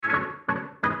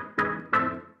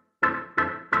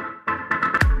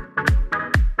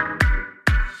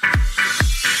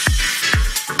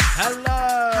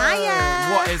Hello!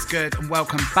 Hiya! What is good? And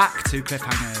welcome back to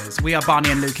Cliffhangers. We are Barney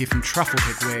and Luki from Truffle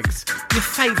Pig Wigs, your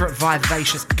favourite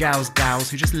vivacious gals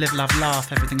who just live, love,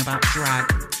 laugh, everything about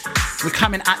drag. We're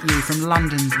coming at you from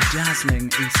London's dazzling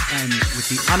East End with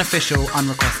the unofficial,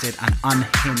 unrequested and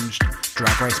unhinged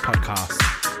Drag Race podcast.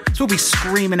 So we'll be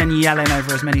screaming and yelling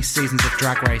over as many seasons of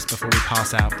Drag Race before we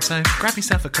pass out. So grab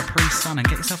yourself a Capri Sun and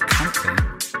get yourself comfy.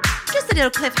 Just a little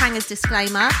Cliffhangers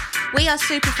disclaimer. We are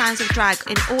super fans of drag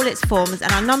in all its forms,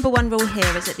 and our number one rule here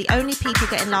is that the only people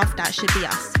getting laughed at should be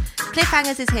us.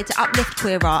 Cliffhangers is here to uplift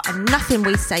queer art, and nothing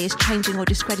we say is changing or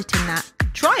discrediting that.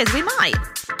 Try as we might.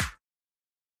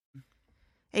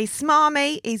 He's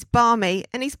smarmy, he's barmy,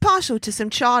 and he's partial to some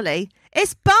Charlie.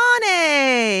 It's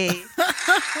Barney!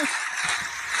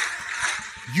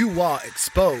 You are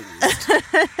exposed.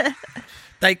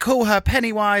 They call her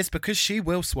Pennywise because she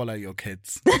will swallow your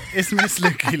kids. It's Miss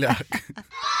Luki Luck.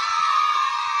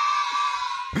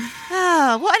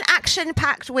 Oh, what an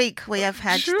action-packed week we have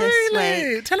had this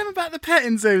week. Tell him about the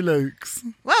petting zoo, Lukes.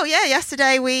 Well, yeah,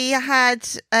 yesterday we had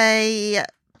a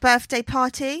birthday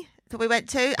party that we went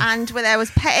to, and where there was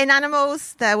petting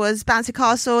animals, there was bouncy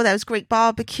castle, there was Greek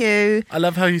barbecue. I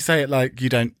love how you say it like you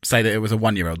don't say that it was a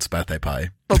 1-year-old's birthday party.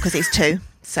 Well, because he's 2,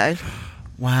 so.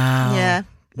 Wow. Yeah.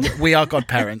 We are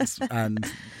godparents, and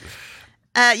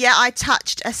I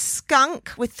touched a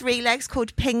skunk with 3 legs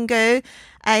called Pingu,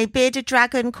 a bearded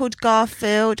dragon called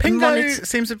Garfield. Pingu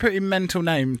seems a pretty mental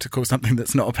name to call something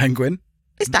that's not a penguin.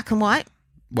 It's black and white.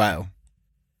 Well,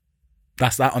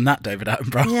 that's that on that, David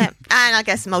Attenborough. Yeah, and I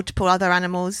guess multiple other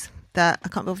animals that I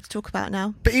can't bother to talk about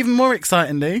now. But even more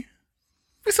excitingly,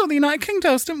 we saw the United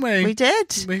Kingdoms, didn't we? We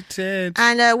did. We did.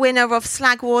 And a winner of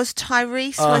Slag Wars,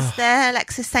 Tyrese, was there.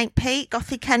 Alexis St. Pete,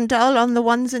 Gothy Kendall on the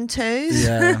 1s and 2s.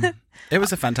 Yeah. It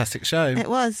was a fantastic show. It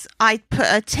was. I put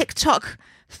a TikTok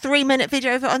 3-minute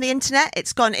video of it on the internet.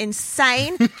 It's gone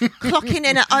insane. Clocking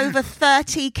in at over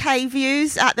 30k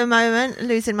views at the moment.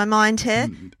 Losing my mind here.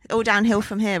 All downhill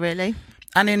from here, really.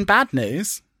 And in bad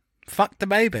news, fuck the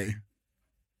baby.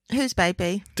 Whose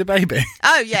baby? The baby.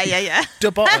 Oh, yeah. The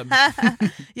bottom.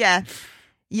 Yeah.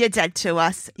 You're dead to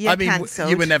us. You're cancelled.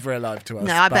 You were never alive to us.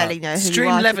 No, I barely know who you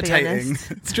are, to be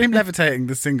honest. Stream Levitating,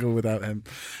 the single without him.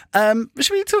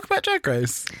 Should we talk about Drag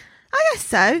Race? I guess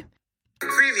so.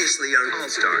 Previously on All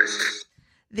Stars.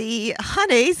 The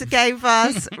Honeys gave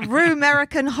us Rue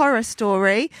American Horror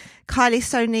Story. Kylie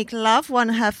Sonique Love won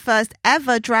her first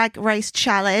ever Drag Race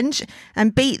challenge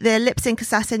and beat the lip sync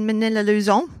assassin Manila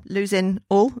Luzon, losing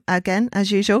all again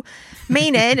as usual,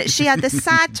 meaning she had the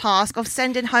sad task of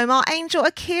sending home our angel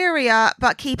Akira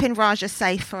but keeping Raja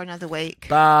safe for another week.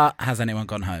 But has anyone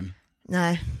gone home?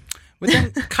 No.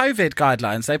 Within COVID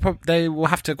guidelines, they will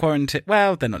have to quarantine.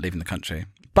 Well, they're not leaving the country,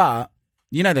 but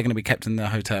you know they're going to be kept in the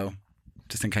hotel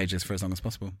just in cages for as long as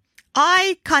possible.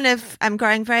 I kind of am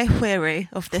growing very weary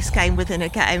of this game within a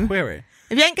game. Weary?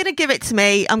 If you ain't going to give it to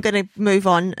me, I'm going to move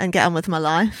on and get on with my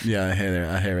life. Yeah, I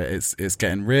hear it. It's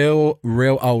getting real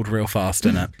old real fast,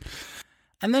 isn't it?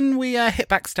 And then we hit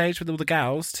backstage with all the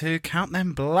gals to count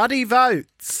them bloody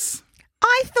votes.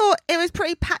 I thought it was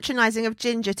pretty patronising of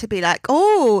Ginger to be like,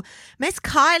 oh, Miss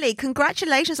Kylie,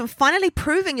 congratulations on finally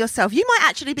proving yourself. You might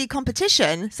actually be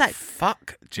competition. It's like,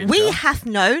 fuck Ginger. We have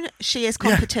known she is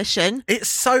competition. Yeah.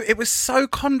 It was so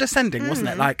condescending, wasn't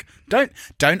it? Like, don't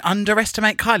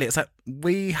underestimate Kylie. It's like,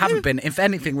 we haven't been. If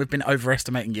anything, we've been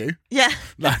overestimating you. Yeah.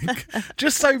 Like,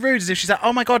 just so rude, as if she's like,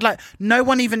 oh my God, like, no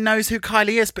one even knows who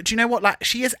Kylie is. But do you know what? Like,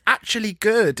 she is actually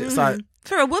good. It's like.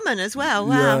 For a woman as well.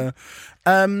 Wow.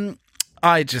 Yeah.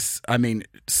 I mean,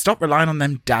 stop relying on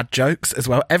them dad jokes as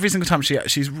well. Every single time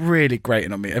she's really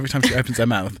grating on me. Every time she opens her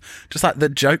mouth, just like the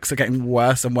jokes are getting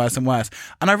worse and worse and worse.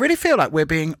 And I really feel like we're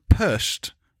being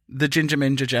pushed the Ginger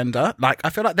Minja agenda. Like,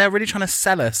 I feel like they're really trying to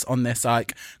sell us on this,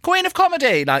 like, queen of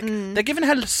comedy. Like, they're giving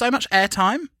her so much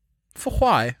airtime. For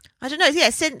why? I don't know. Yeah,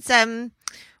 since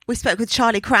we spoke with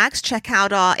Charlie Craggs, check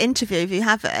out our interview if you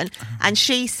haven't, and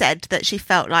she said that she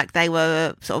felt like they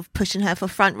were sort of pushing her for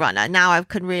front runner. Now I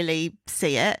can really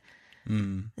see it.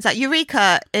 It's like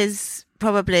Eureka is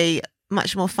probably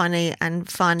much more funny and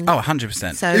fun. Oh,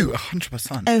 100%. So,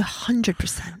 100%. Oh,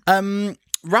 100%.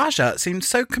 Raja seemed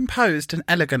so composed and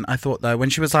elegant, I thought, though,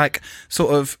 when she was like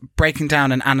sort of breaking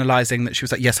down and analysing that she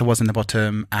was like, yes, I was in the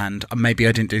bottom and maybe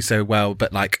I didn't do so well,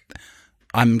 but like,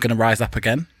 I'm going to rise up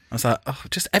again. I was like, oh,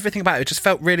 just everything about it just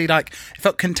felt really like, it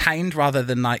felt contained rather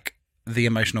than like the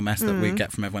emotional mess that we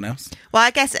get from everyone else. Well,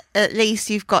 I guess at least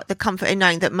you've got the comfort in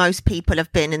knowing that most people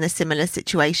have been in a similar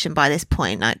situation by this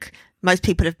point. Like, most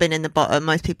people have been in the bottom.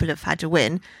 Most people have had a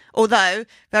win. Although,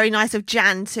 very nice of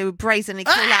Jan to brazenly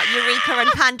call out Eureka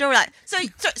and Pandora. Like,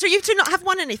 so you two not have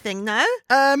won anything, no?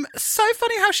 So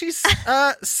funny how she's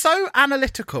so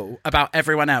analytical about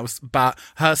everyone else, but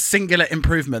her singular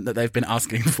improvement that they've been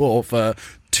asking for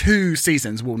 2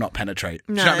 seasons will not penetrate.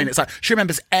 No. Do you know what I mean? It's like she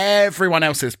remembers everyone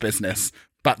else's business,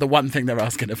 but the one thing they're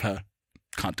asking of her,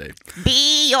 can't do.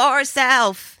 Be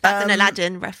yourself. That's an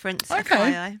Aladdin reference.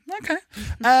 Okay.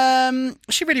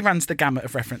 She really runs the gamut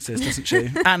of references, doesn't she?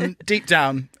 And deep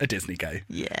down, a Disney gay.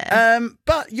 Yeah.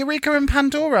 But Eureka and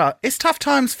Pandora, it's tough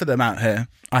times for them out here,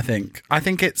 I think. I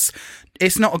think it's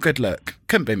not a good look.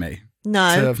 Couldn't be me.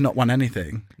 No. To have not won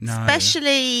anything. No.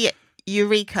 Especially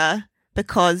Eureka,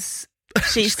 because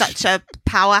she's such a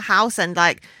powerhouse and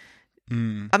like,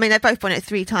 I mean, they've both won it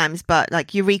 3 times, but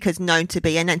like Eureka's known to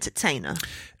be an entertainer.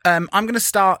 I'm going to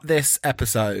start this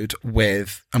episode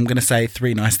with, I'm going to say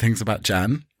 3 nice things about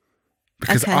Jan,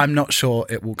 because I'm not sure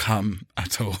it will come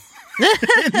at all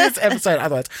in this episode.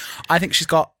 Otherwise, I think she's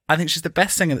the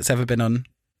best singer that's ever been on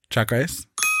Drag Race.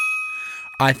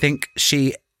 I think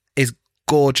she is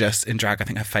gorgeous in drag. I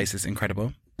think her face is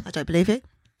incredible. I don't believe it.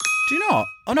 Do you not?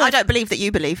 Oh no, I don't believe that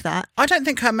you believe that. I don't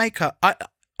think her makeup.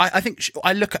 I think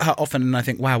I look at her often and I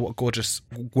think, wow, what a gorgeous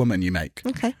woman you make.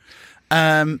 Okay.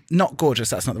 Not gorgeous.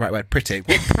 That's not the right word. Pretty.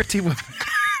 What a pretty woman.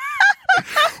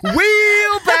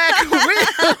 Wheel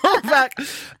back.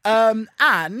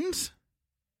 And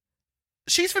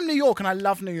she's from New York, and I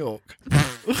love New York.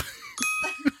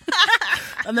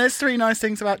 And there's 3 nice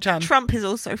things about Jan. Trump is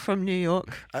also from New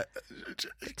York.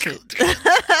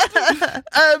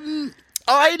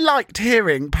 I liked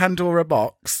hearing Pandora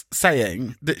Box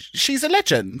saying that she's a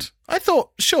legend. I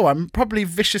thought, sure, I'm probably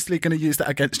viciously going to use that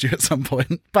against you at some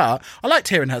point, but I liked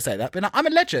hearing her say that. But I'm a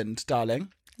legend,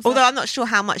 darling. Although I'm not sure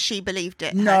how much she believed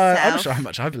it. No, herself. I'm not sure how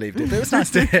much I believed it, but it was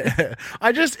nice to hear.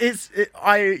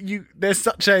 There's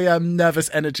such a nervous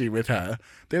energy with her.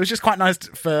 It was just quite nice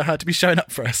for her to be showing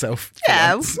up for herself.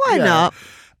 Yeah, why not?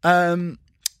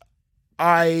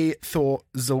 I thought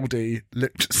Zaldi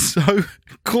looked so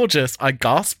gorgeous. I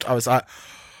gasped. I was like,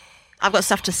 I've got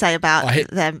stuff to say about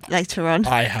them later on.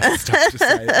 I have stuff to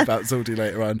say about Zaldi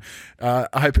later on.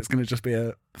 I hope it's going to just be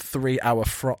a 3-hour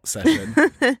frot session.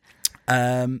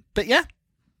 But yeah.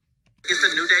 It's a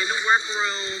new day in the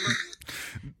workroom.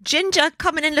 Ginger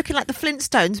coming in looking like the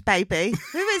Flintstones, baby.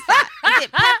 Who is that? Is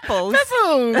it Pebbles?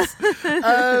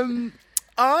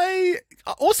 I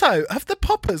also, have the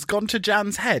poppers gone to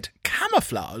Jan's head?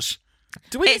 Camouflage?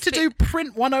 Do we need to do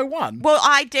print 101? Well,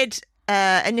 I did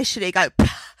initially go,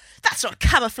 that's not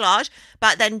camouflage.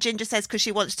 But then Ginger says because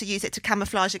she wants to use it to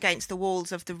camouflage against the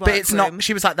walls of the workroom. But it's not,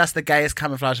 she was like, that's the gayest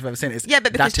camouflage I've ever seen. Yeah,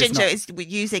 but because Ginger is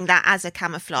using that as a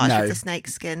camouflage with the snake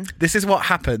skin. This is what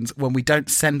happens when we don't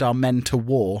send our men to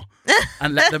war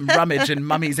and let them rummage in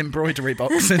Mummy's embroidery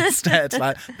box instead.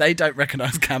 Like, they don't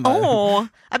recognise camo. Oh,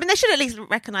 I mean, they should at least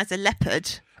recognise a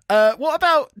leopard. What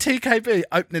about TKB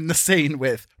opening the scene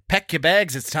with, pack your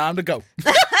bags, it's time to go.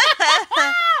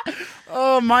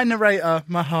 Oh, my narrator,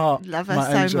 my heart. Love her my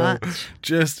so angel. much.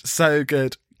 Just so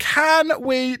good. Can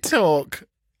we talk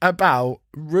about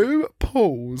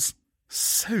RuPaul's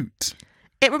suit?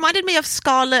 It reminded me of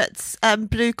Scarlett's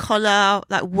blue collar,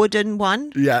 like wooden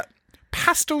one. Yeah.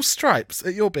 Pastel stripes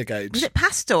at your big age. Was it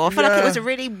pastel? I felt like it was a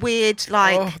really weird,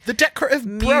 like... the decorative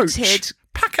muted brooch.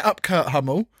 Pack it up, Kurt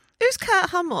Hummel. Who's Kurt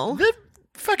Hummel? The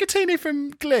Fagatini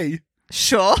from Glee.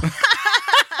 Sure.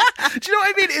 Do you know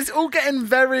what I mean? It's all getting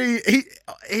very... He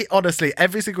honestly,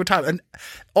 every single time. And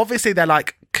obviously they're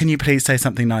like, can you please say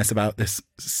something nice about this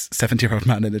 70-year-old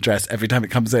man in a dress every time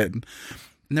it comes in?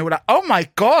 And they were like, oh my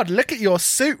God, look at your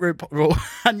suit, RuPaul.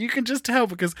 And you can just tell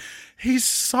because he's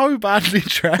so badly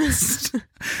dressed.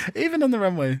 Even on the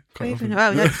runway.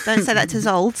 Well, don't say that to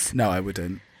Zolds. No, I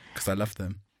wouldn't, because I love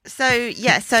them. So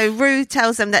Ru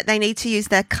tells them that they need to use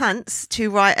their cunts to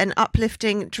write an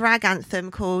uplifting drag anthem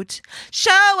called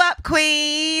Show Up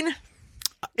Queen.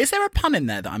 Is there a pun in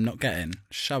there that I'm not getting?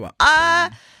 Show up.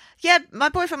 Yeah, my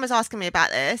boyfriend was asking me about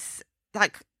this.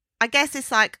 Like, I guess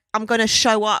it's like, I'm going to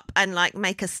show up and like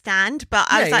make a stand. But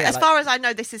I was like, as far as I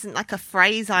know, this isn't like a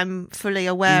phrase I'm fully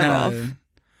aware of.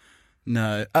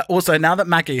 No. Also, now that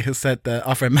Maggie has said that,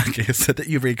 our friend Maggie has said that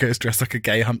Eureka is dressed like a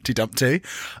gay Humpty Dumpty,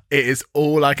 it is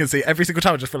all I can see. Every single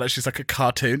time I just feel like she's like a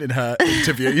cartoon in her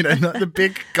interview, you know, like the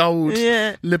big gold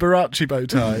Liberace bow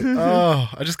tie. Oh,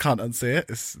 I just can't unsee it.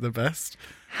 It's the best.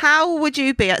 How would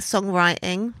you be at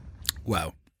songwriting?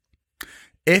 Well,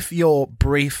 if your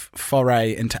brief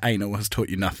foray into anal has taught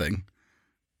you nothing,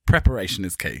 preparation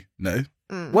is key. No?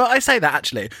 Well, I say that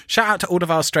actually. Shout out to all of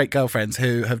our straight girlfriends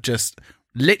who have just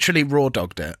literally raw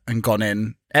dogged it and gone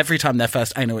in Every time their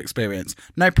first anal experience.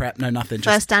 No prep, no nothing.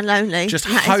 Just, First and lonely. Just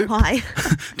That hope. is why.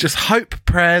 Just hope,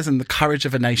 prayers, and the courage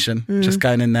of a nation. Just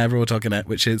going in there, raw dogging it,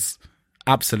 which is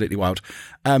absolutely wild.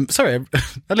 Sorry,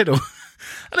 a little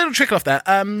trickle off there.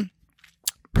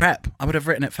 Prep. I would have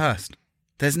written it first.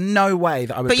 There's no way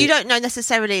that I would. But you don't know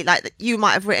necessarily, like, you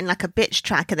might have written like a bitch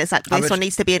track and there's like, this one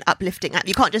needs to be an uplifting act.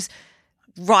 You can't just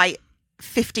write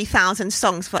 50,000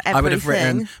 songs for everything. I would have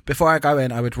written, before I go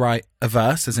in, I would write a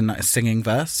verse, as in like a singing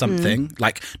verse, something.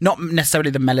 Like, not necessarily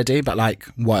the melody, but like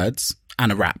words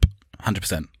and a rap,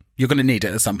 100%. You're going to need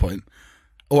it at some point.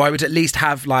 Or I would at least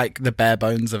have like the bare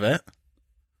bones of it.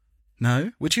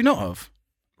 No? Would you not have?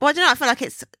 Well, I don't know. I feel like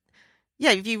it's...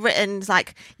 Yeah, if you've written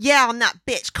like, yeah, I'm that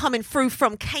bitch coming through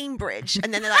from Cambridge.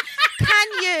 And then they're like, can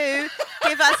you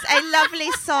give us a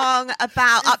lovely song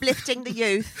about uplifting the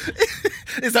youth?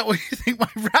 Is that what you think my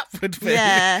rap would be?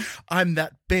 Yeah. I'm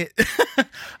that bit.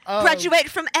 Oh.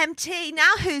 Graduated from MT.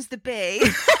 Now who's the B?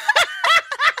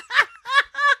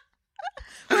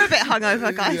 We're a bit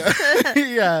hungover, guys.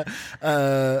 Yeah.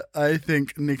 I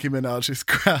think Nicki Minaj's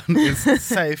crown is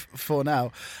safe for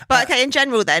now. But okay, in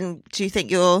general then, do you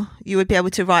think you would be able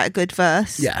to write a good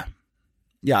verse? Yeah.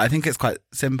 Yeah, I think it's quite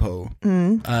simple.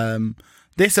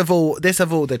 This of all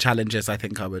the challenges, I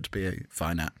think I would be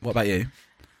fine at. What about you?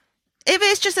 If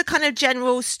it's just a kind of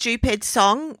general stupid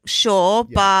song, sure,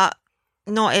 but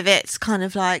not if it's kind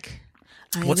of like...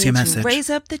 What's your message? Raise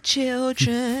up the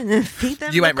children and feed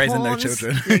them. You ain't the raising no corns.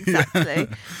 children. Exactly.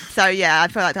 So yeah, I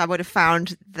feel like I would have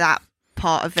found that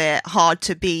part of it hard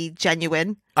to be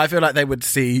genuine. I feel like they would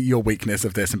see your weakness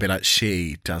of this and be like,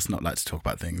 she does not like to talk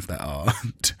about things that are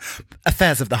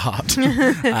affairs of the heart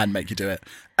and make you do it.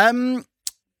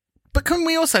 But can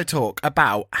we also talk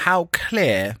about how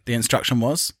clear the instruction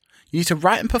was? You need to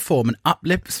write and perform an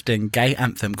uplifting gay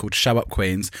anthem called Show Up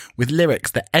Queens with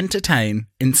lyrics that entertain,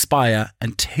 inspire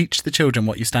and teach the children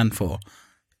what you stand for.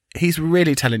 He's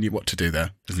really telling you what to do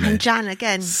there, isn't he? And Jan,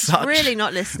 again, really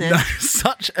not listening. No,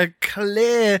 such a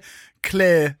clear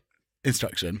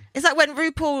instruction. It's like when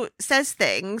RuPaul says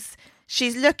things,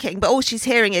 she's looking, but all she's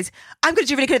hearing is, I'm going to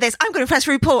do really good at this, I'm going to impress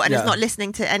RuPaul, and is not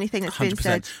listening to anything that's been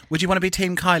said. Would you want to be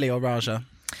Team Kylie or Raja?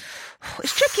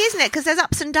 It's tricky, isn't it? Because there's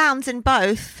ups and downs in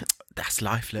both. That's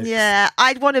life, Luke. Yeah,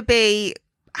 I'd want to be,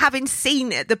 having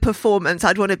seen the performance,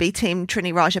 I'd want to be Team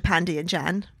Trini, Raja, Pandy and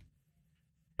Jan.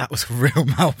 That was a real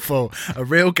mouthful, a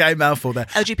real gay mouthful there.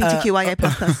 LGBTQIA++.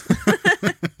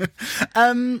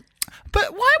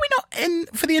 But why are we not in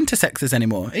for the intersexes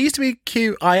anymore? It used to be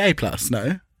QIA+,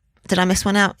 no? Did I miss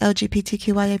one out?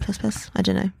 LGBTQIA++? I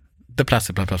don't know. The plus,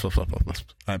 I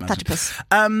imagine. Platypus.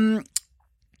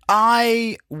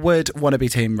 I would want to be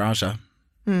Team Raja.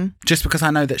 Just because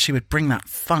I know that she would bring that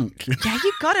funk. Yeah,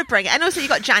 you got to bring it. And also you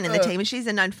got Jan in the team and she's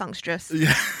a known funkstress.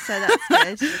 Yeah. So that's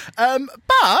good.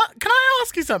 But can I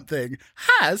ask you something?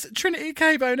 Has Trinity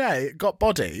K. Bonet got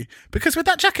body? Because with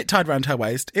that jacket tied around her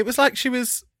waist, it was like she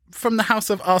was from the house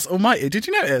of Arse Almighty. Did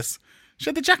you notice? She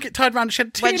had the jacket tied around. She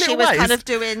had teeny when she little was waist. kind of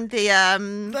doing the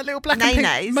that little black and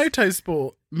pink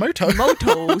motorsport.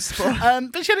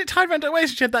 But she had it tied around her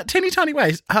waist. She had that teeny tiny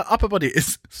waist. Her upper body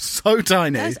is so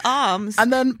tiny. Those arms.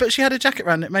 But she had a jacket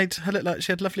around. It made her look like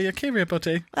she had lovely Akira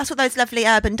body. That's what those lovely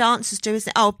urban dancers do,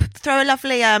 isn't it? Oh, throw a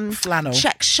lovely flannel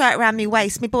check shirt around me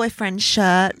waist, my boyfriend's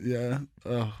shirt. Yeah.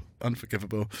 Oh,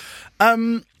 unforgivable.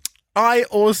 I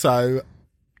also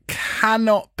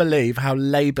cannot believe how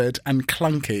laboured and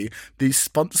clunky these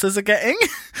sponsors are getting.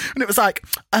 And it was like,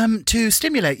 to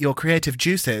stimulate your creative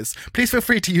juices, please feel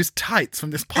free to use tights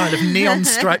from this pile of neon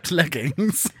striped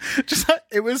leggings. Just like,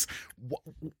 it was,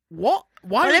 what?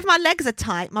 Why? Well, if my legs are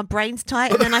tight, my brain's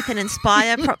tight, and then I can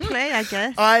inspire properly, I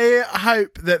guess. I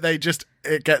hope that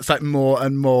it gets like more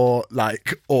and more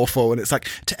like awful, and it's like,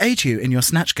 to aid you in your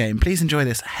snatch game, please enjoy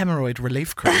this hemorrhoid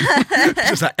relief cream.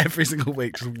 Just like every single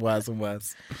week, just worse and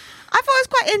worse. I thought it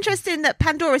was quite interesting that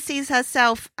Pandora sees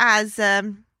herself as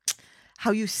how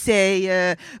you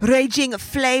say raging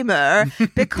flamer,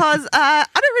 because I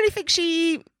don't really think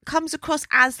she comes across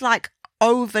as like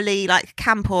overly like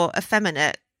camp or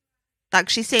effeminate. Like,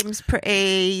 she seems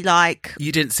pretty, like...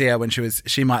 You didn't see her when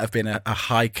she might have been a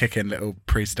high-kicking little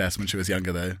priestess when she was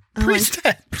younger, though.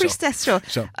 Priestess, sure.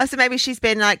 So maybe she's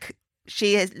been, like,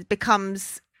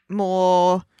 becomes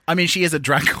more... I mean, she is a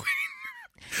drag queen.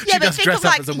 Yeah, but think of,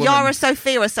 like, Yara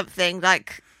Sophia or something.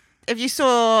 Like, if you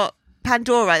saw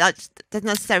Pandora, that doesn't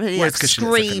necessarily, well, it's because she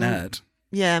looks like a nerd.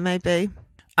 Yeah, maybe.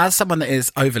 As someone that is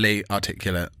overly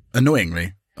articulate,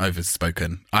 annoyingly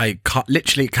overspoken. I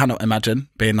literally cannot imagine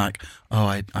being like,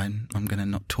 I'm going to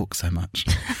not talk so much.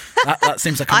 That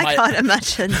seems like I can't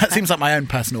imagine. That seems like my own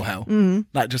personal hell.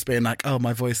 Like just being like, oh,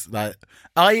 my voice. Like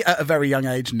I at a very young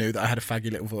age knew that I had a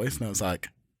faggy little voice, and I was like,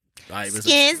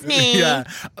 excuse me. Yeah.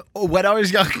 When I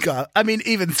was younger, I mean,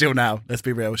 even still now, let's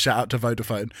be real, shout out to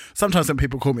Vodafone. Sometimes when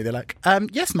people call me, they're like,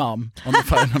 yes, ma'am, on the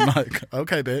phone. I'm like,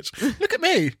 okay, bitch. Look at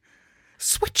me.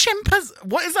 Switching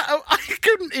what is that? Oh, I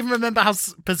couldn't even remember how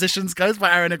positions goes by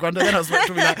Ariana Grande. Then I was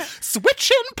watching me like,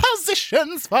 switching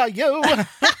positions for you.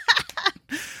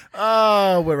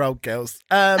 Oh, we're old girls.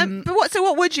 But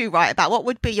what would you write about? What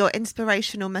would be your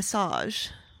inspirational massage?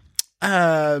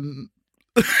 I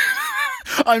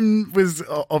was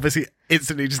obviously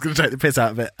instantly just going to take the piss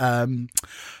out of it.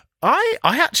 I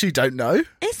actually don't know.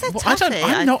 It's a toughie,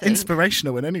 I'm not think.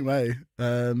 inspirational in any way.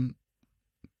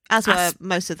 As were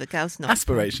most of the girls. Not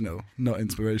aspirational, not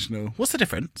inspirational. What's the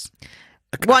difference?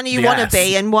 One you want to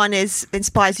be, and one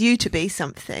inspires you to be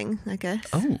something, I guess.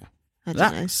 Oh, I don't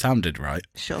that know. sounded right.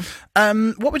 Sure.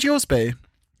 What would yours be?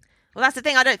 Well, that's the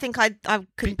thing. I don't think I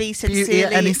could be sincerely Beauty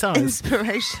at any size.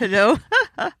 inspirational.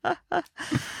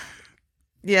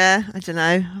 Yeah, I don't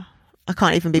know. I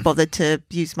can't even be bothered to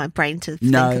use my brain to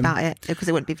think about it because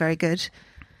it wouldn't be very good.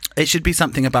 It should be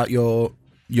something about your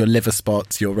liver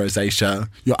spots, your rosacea,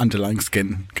 your underlying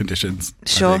skin conditions.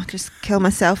 Sure, just kill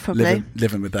myself probably.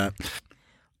 Living with that.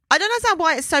 I don't understand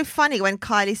why it's so funny when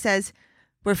Kylie says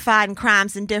we're fan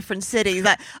crams in different cities.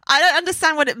 Like, I don't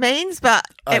understand what it means, but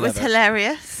it was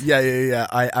hilarious. Yeah.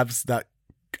 That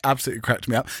absolutely cracked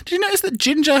me up. Did you notice that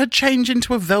Ginger had changed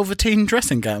into a velveteen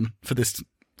dressing gown for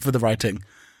the writing?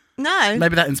 No.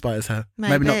 Maybe that inspires her.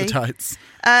 Maybe not the tights.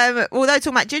 Although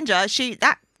talking about Ginger,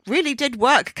 that really did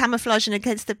work camouflaging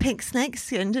against the pink snake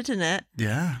skin, didn't it?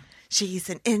 Yeah. She's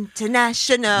an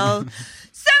international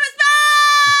service.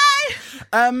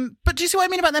 But do you see what I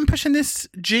mean about them pushing this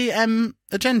GM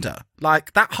agenda?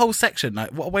 Like that whole section,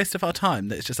 like what a waste of our time.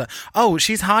 That it's just like, oh,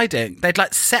 she's hiding. They'd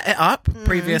like set it up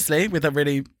previously with a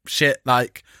really shit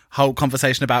like whole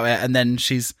conversation about it, and then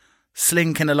she's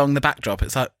slinking along the backdrop.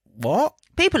 It's like, what?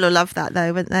 People will love that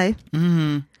though, won't they?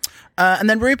 And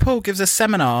then RuPaul gives a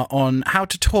seminar on how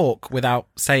to talk without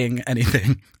saying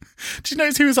anything. Do you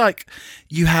notice he was like,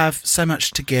 you have so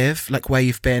much to give, like where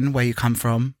you've been, where you come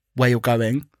from, where you're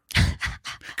going.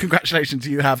 Congratulations,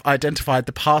 you have identified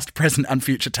the past, present and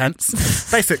future tense.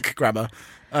 Basic grammar.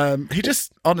 He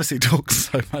just honestly talks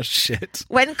so much shit.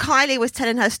 When Kylie was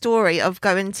telling her story of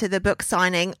going to the book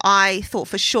signing, I thought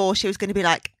for sure she was going to be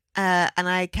like, and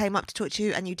I came up to talk to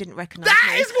you and you didn't recognise me.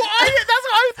 That's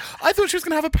what I thought she was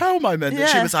going to have a Pearl moment. Yeah.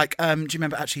 She was like, do you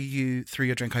remember actually you threw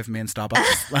your drink over me in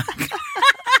Starbucks? Like,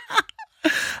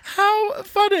 how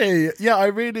funny. Yeah, I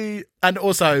really... And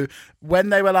also, when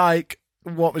they were like,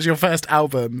 what was your first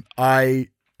album?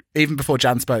 Even before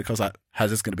Jan spoke, I was like, how's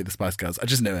this going to be the Spice Girls? I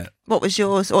just knew it. What was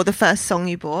yours or the first song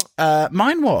you bought?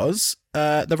 Mine was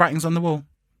The Writings on the Wall.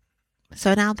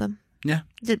 So an album? Yeah.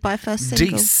 Did it buy a first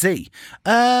single? DC.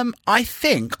 I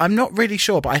think, I'm not really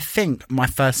sure, but I think my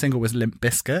first single was Limp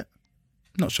Bizkit.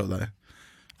 Not sure though.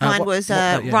 Mine was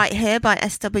Right Here by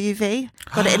SWV.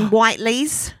 Got it in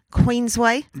Whiteley's,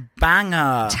 Queensway.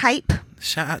 Banger. Tape.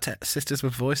 Shout out to Sisters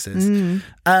with Voices.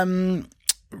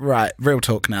 Right, real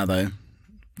talk now though.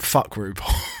 Fuck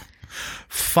RuPaul.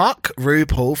 Fuck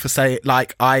RuPaul for saying,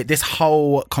 like, this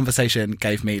whole conversation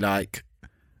gave me like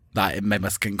it made my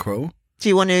skin crawl. Do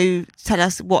you want to tell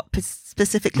us what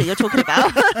specifically you're talking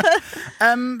about?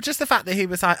 Just the fact that he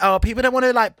was like, oh, people don't want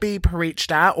to like be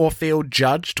preached at or feel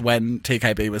judged when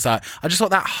TKB was like, I just thought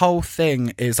that whole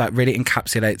thing is like really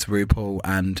encapsulates RuPaul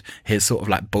and his sort of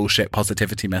like bullshit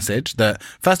positivity message that,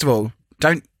 first of all,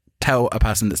 don't tell a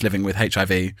person that's living with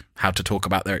HIV how to talk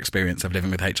about their experience of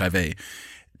living with HIV.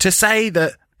 To say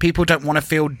that people don't want to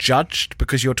feel judged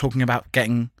because you're talking about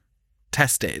getting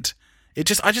tested,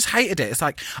 I just hated it. It's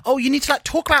like, oh, you need to like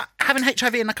talk about having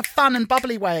HIV in like a fun and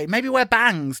bubbly way. Maybe wear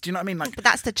bangs. Do you know what I mean? Like, but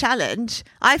that's the challenge.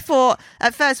 I thought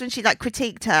at first when she like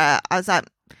critiqued her, I was like,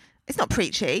 it's not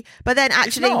preachy. But then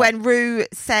actually when Ru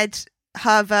said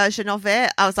her version of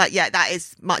it, I was like, yeah, that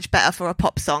is much better for a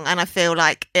pop song. And I feel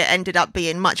like it ended up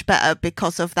being much better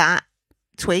because of that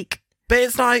tweak. But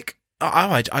it's like,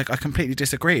 I completely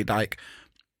disagree. Like,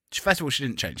 first of all, she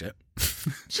didn't change it.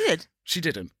 She did. She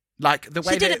didn't. Like the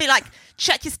way she didn't be like,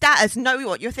 check your status, know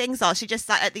what your things are. She just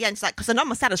like at the end, she's like, because I know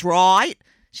my status, right?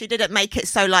 She didn't make it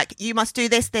so like you must do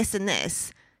this, this, and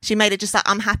this. She made it just like,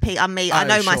 I'm happy, I'm me, I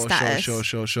know my status.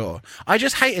 Sure. I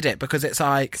just hated it because it's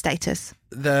like status.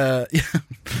 We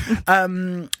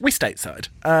stateside.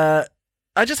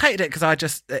 I just hated it because I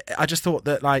just thought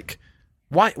that like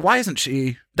Why isn't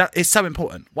she? That is so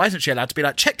important. Why isn't she allowed to be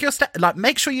like, check your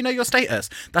make sure you know your status?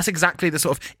 That's exactly the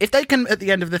sort of, if they can at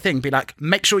the end of the thing be like,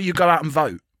 make sure you go out and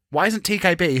vote. Why isn't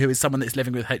TKB, who is someone that's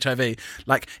living with HIV,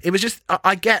 like, it was just,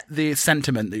 I get the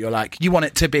sentiment that you're like, you want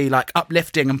it to be like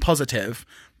uplifting and positive,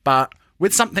 but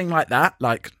with something like that,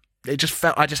 like, it just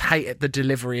felt, I just hated the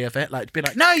delivery of it. Like, to be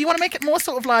like, no, you want to make it more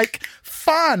sort of like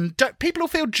fun. People will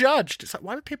feel judged. It's like,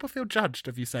 why would people feel judged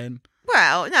of you saying?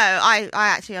 Well, no, I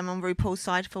actually am on RuPaul's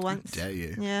side for once. How dare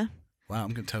you? Yeah. Wow,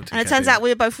 I'm going to tell TKB. And it turns out we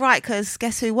were both right, because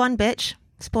guess who won, bitch?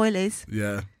 Spoilers.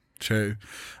 Yeah, true.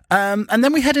 And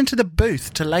then we head into the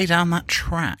booth to lay down that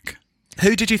track.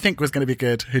 Who did you think was going to be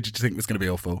good? Who did you think was going to be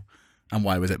awful? And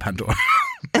why was it Pandora?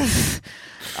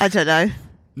 I don't know.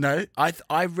 No,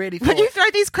 I really thought... When you throw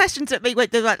these questions at me, where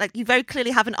they're like you very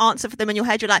clearly have an answer for them in your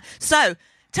head, you're like, so...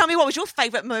 Tell me, what was your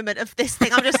favourite moment of this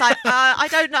thing? I'm just like, I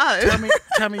don't know.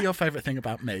 Tell me your favourite thing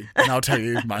about me, and I'll tell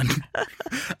you mine.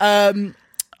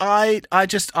 I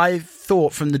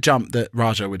thought from the jump that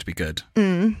Raja would be good.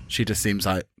 She just seems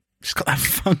like she's got that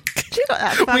funk. She got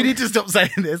that funk. We need to stop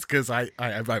saying this because I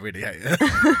really hate it.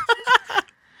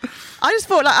 I just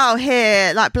thought, like, oh,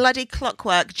 here, like bloody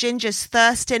clockwork. Ginger's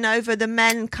thirsting over the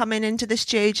men coming into the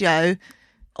studio.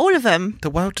 All of them. The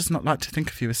world does not like to think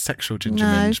of you as sexual, Ginger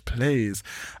No. Minge, please.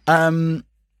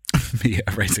 Me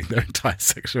erasing their entire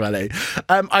sexuality. Is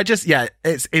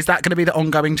that going to be the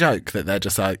ongoing joke that they're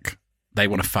just like, they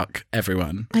want to fuck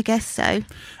everyone? I guess so.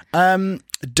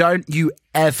 Don't you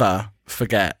ever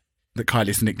forget that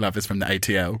Kylie Sneak Love is from the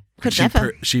ATL. Could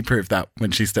never. She proved that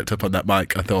when she stepped up on that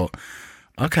mic. I thought,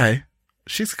 okay,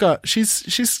 she's got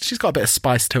a bit of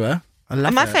spice to her. I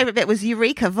love My it. favourite bit was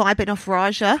Eureka vibing off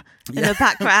Raja in the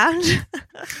background.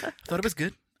 Thought it was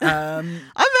good. I remember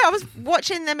I was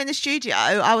watching them in the studio.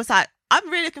 I was like, I'm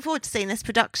really looking forward to seeing this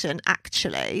production,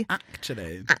 actually. Just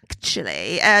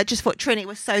thought Trini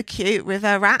was so cute with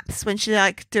her raps when she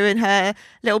like doing her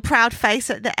little proud face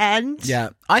at the end. Yeah,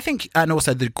 I think, and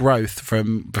also the growth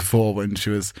from before when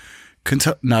she was...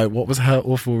 what was her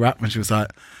awful rap when she was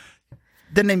like,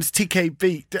 the name's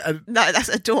TKB. No, that's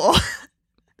Adore.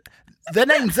 The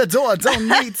name's Adore, don't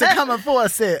need to come and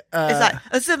force it. It's like,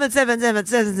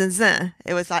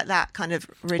 it was like that kind of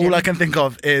rhythm. All I can think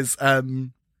of is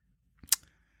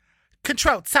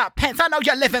control top pants. I know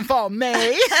you're living for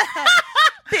me.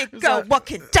 Big girl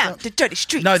walking down the dirty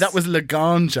streets. No, that was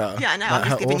Laganja. Yeah, I know. Like I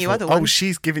was giving you other Oh, ones.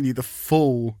 she's giving you the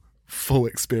full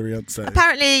experience. So.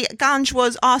 Apparently, Ganj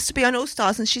was asked to be on All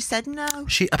Stars and she said no.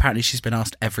 She's been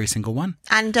asked every single one.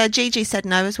 And Gigi said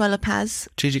no as well, Paz.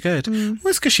 Gigi good. Well,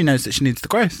 it's because she knows that she needs the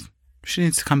growth. She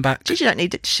needs to come back. Gigi don't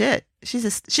need it shit. She's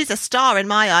a star in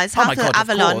my eyes. Oh How my could God,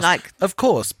 Avalon of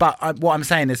course. But what I'm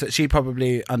saying is that she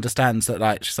probably understands that,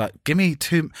 like, she's like, give me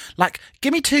 2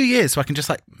 years so I can just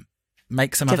like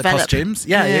make some other costumes.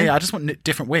 Yeah. I just want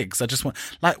different wigs. I just want,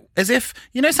 like, as if,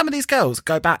 you know, some of these girls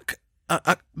go back.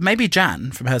 Maybe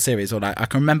Jan from her series, or like, I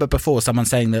can remember before someone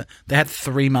saying that they had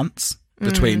 3 months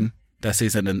between their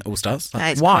season and All Stars.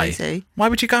 Like, why? Crazy. Why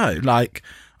would you go? Like,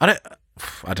 I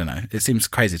don't know. It seems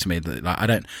crazy to me that like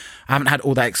I haven't had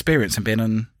all that experience in being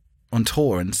on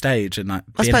tour and stage and like.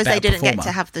 I being suppose a they better didn't get performer.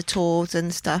 to have the tours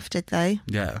and stuff, did they?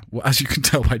 Yeah. Well, as you can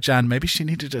tell by Jan, maybe she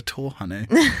needed a tour, honey.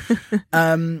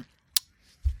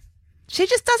 She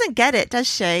just doesn't get it, does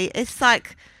she? It's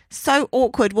like so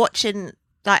awkward watching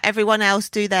like everyone else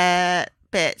do their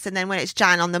bits, and then when it's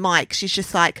Jan on the mic, she's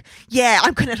just like, yeah,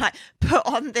 I'm gonna like put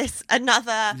on this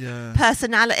another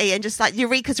personality, and just like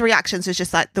Eureka's reactions was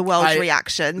just like the world's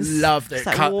reactions. Loved it. It's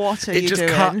like, what are you doing?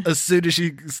 Cut as soon as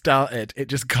she started. It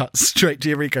just cut straight to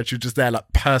Eureka. She was just there,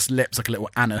 like pursed lips, like a little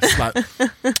anus. Like,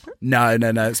 no,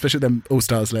 especially them All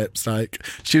Stars lips. Like,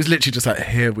 she was literally just like,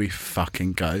 here we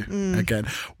fucking go again.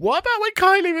 What about when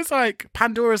Kylie was like,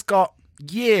 Pandora's got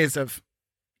years.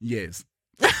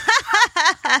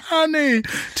 Honey,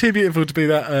 too beautiful to be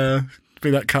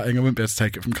that cutting. I wouldn't be able to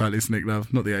take it from Kylie Sneak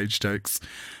Love. Not the age jokes.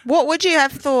 What would you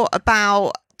have thought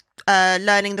about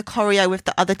learning the choreo with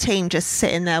the other team, just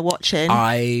sitting there watching?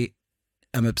 I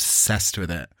am obsessed with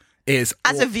it.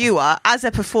 As a viewer, as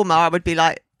a performer, I would be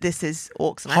like, this is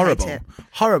awesome. Horrible. I hate it.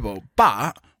 Horrible.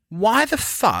 But why the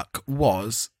fuck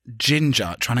was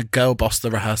Ginger trying to girl boss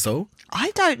the rehearsal?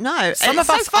 I don't know. It's Some of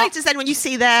so us funny are- to then when you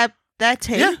see their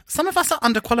team. Yeah, some of us are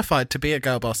underqualified to be a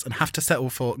girl boss and have to settle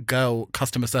for girl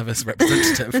customer service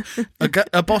representative.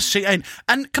 a boss she ain't.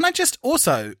 And can I just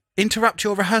also interrupt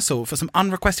your rehearsal for some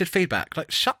unrequested feedback? Like,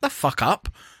 shut the fuck up.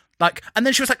 Like, and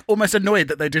then she was like almost annoyed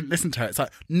that they didn't listen to her. It's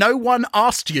like, no one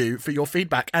asked you for your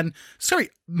feedback. And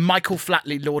sorry, Michael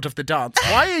Flatley, Lord of the Dance,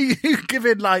 why are you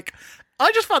giving like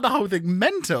I just found the whole thing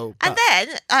mental. And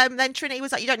then Trinity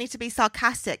was like, you don't need to be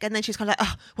sarcastic. And then she's kind of like,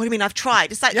 oh, what do you mean I've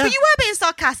tried? It's like, but you were being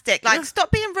sarcastic. Like,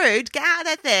 stop being rude. Get out of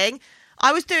their thing.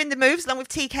 I was doing the moves along with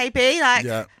TKB.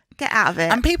 Like, get out of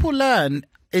it. And people learn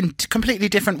in completely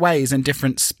different ways and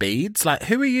different speeds. Like,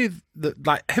 who are you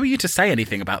to say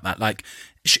anything about that? Like,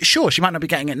 sure, she might not be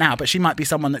getting it now, but she might be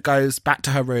someone that goes back to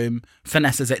her room,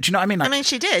 finesses it. Do you know what I mean? Like, I mean,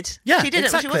 she did. Yeah, she did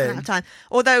exactly. it when she wasn't at the time.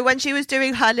 Although when she was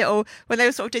doing her when they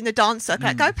were sort of doing the dance circle,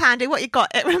 like, go Pandy, what you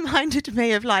got? It reminded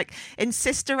me of like in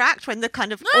Sister Act when the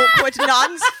kind of awkward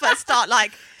nuns first start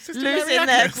like losing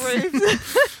their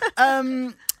grooves.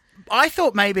 I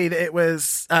thought maybe that it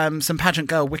was some pageant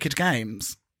girl Wicked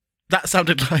Games. That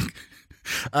sounded like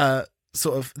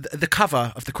sort of the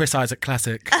cover of the Chris Isaak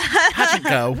classic. Pageant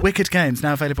Girl, Wicked Games,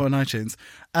 now available on iTunes.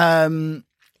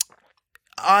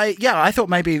 I thought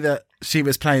maybe that she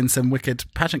was playing some wicked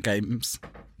pageant games.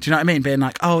 Do you know what I mean? Being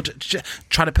like, oh,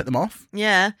 try to put them off.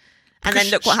 Yeah. And then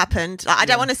look what happened. Like, I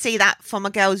don't want to see that from a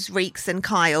girl's Reeks and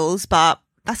Kyles, but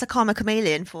that's a karma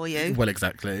chameleon for you. Well,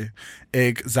 exactly.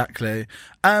 Too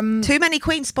many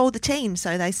queens spoiled the team,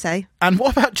 so they say. And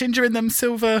what about Ginger in them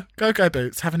silver go-go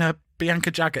boots, having her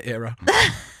Bianca Jagger era?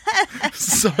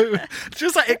 So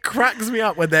just like it cracks me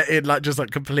up when they're in like just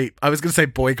like complete, I was going to say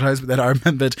boy clothes, but then I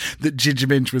remembered that Ginger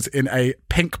Minj was in a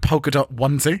pink polka dot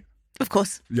onesie. Of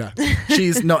course. Yeah.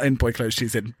 She's not in boy clothes,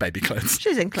 she's in baby clothes.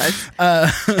 She's in clothes.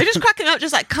 They're just cracking up,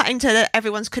 just like cutting to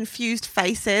everyone's confused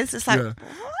faces. It's like, what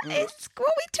are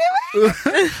we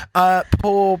doing?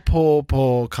 Poor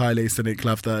Kylie Sonique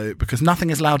Love though, because nothing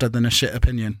is louder than a shit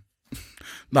opinion.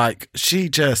 Like, she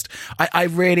just... I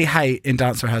really hate in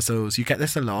dance rehearsals, you get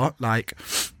this a lot, like,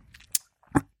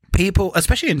 people,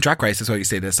 especially in Drag Race as well, you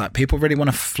see this, like, people really want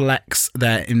to flex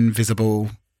their invisible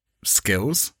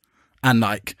skills. And,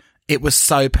 like, it was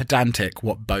so pedantic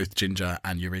what both Ginger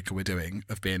and Eureka were doing,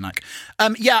 of being like,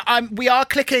 we are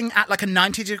clicking at, like, a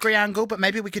 90-degree angle, but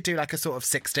maybe we could do, like, a sort of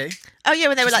 60. Oh, yeah,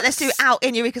 when they were like, let's do out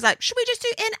in. Eureka's like, should we just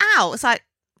do in out? It's like,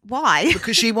 why?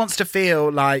 Because she wants to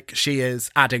feel like she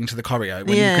is adding to the choreo.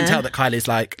 When you can tell that Kylie's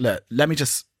like, look, let me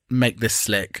just make this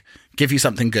slick, give you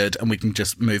something good, and we can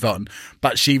just move on.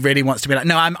 But she really wants to be like,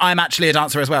 no, I'm actually a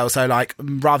dancer as well. So like,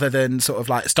 rather than sort of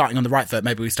like starting on the right foot,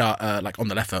 maybe we start like on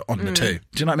the left foot, on the two.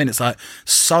 Do you know what I mean? It's like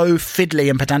so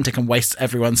fiddly and pedantic and wastes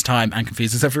everyone's time and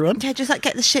confuses everyone. Yeah, just like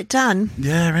get the shit done.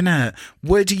 Yeah, innit?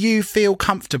 Would you feel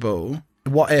comfortable?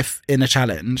 What if in a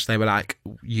challenge they were like,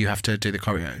 you have to do the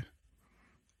choreo?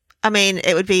 I mean,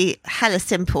 it would be hella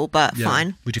simple, but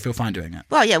fine. Would you feel fine doing it?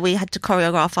 Well, yeah, we had to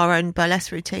choreograph our own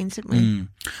burlesque routines, didn't we?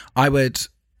 I would.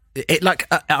 It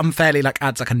like unfairly like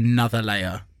adds like another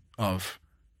layer of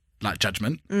like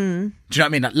judgment. Do you know what I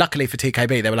mean? Like, luckily for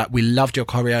TKB, they were like, we loved your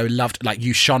choreo, loved like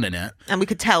you shone in it, and we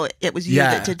could tell it was you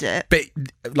that did it.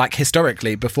 But like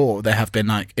historically, before they have been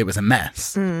like it was a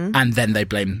mess, and then they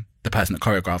blame the person that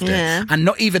choreographed it, and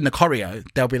not even the choreo.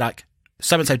 They'll be like,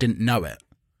 so and so didn't know it.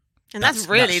 And that's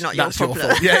really not your problem.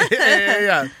 Your fault.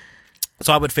 Yeah.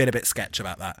 So I would feel a bit sketch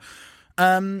about that.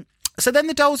 So then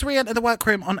the dolls re-enter the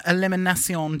workroom on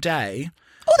Elimination Day.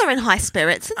 Oh, they're in high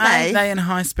spirits, aren't they? Are they in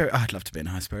high spirits? I'd love to be in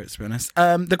high spirits, to be honest.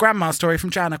 The grandma story from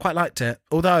Jan, I quite liked it.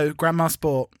 Although, Grandma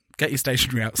Sport, get your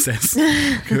stationery out, sis.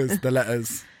 Because the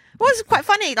letters... Well, it's quite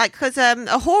funny, like, because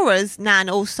Ahora's Nan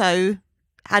also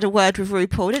had a word with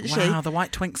RuPaul, didn't she? Wow, the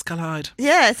white twinks collide.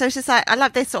 Yeah, so it's just like, I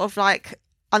love this sort of like...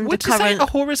 Would you say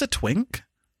Ahora's a twink?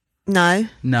 No.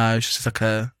 No, she's just like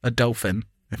a dolphin,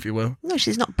 if you will. No,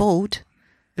 she's not bald.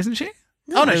 Isn't she?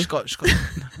 No. Oh, no, she's got...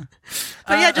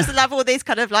 But yeah, just love all these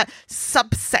kind of like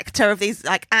subsector of these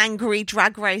like angry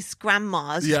drag race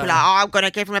grandmas. Just be like, oh, I'm going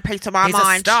to give him a piece of my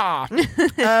mind. He's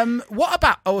a star. What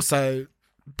about also,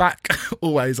 back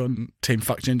always on Team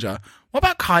Fuck Ginger, what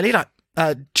about Kylie?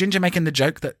 Like, Ginger making the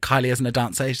joke that Kylie isn't a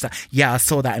dancer. She's like, yeah, I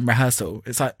saw that in rehearsal.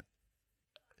 It's like,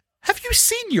 have you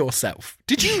seen yourself?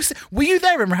 Were you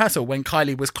there in rehearsal when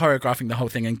Kylie was choreographing the whole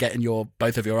thing and getting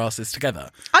both of your asses together?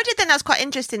 I did think that was quite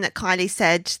interesting that Kylie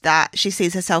said that she doesn't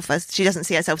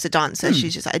see herself as a dancer.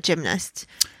 She's just like a gymnast.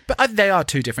 But they are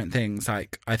two different things.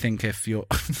 Like, I think if you're...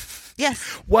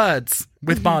 Yes. Words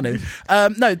with Barney.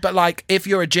 No, but like if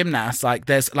you're a gymnast, like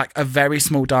there's like a very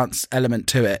small dance element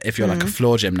to it if you're like a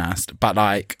floor gymnast. But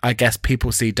like I guess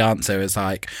people see dancer as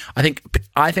like I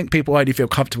think people only feel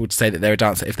comfortable to say that they're a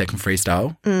dancer if they can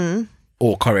freestyle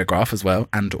or choreograph as well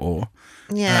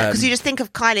Yeah, because you just think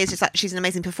of Kylie as just like she's an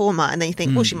amazing performer, and then you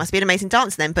think, well, she must be an amazing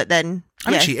dancer then. But then,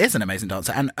 I mean, she is an amazing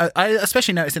dancer, and I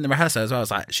especially noticed in the rehearsal as well. I was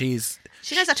like, she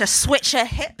knows how to switch her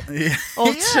hip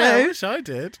or two. I wish I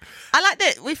did. I like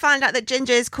that we find out that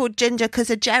Ginger is called Ginger because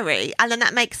of Jerry, and then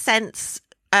that makes sense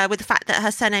with the fact that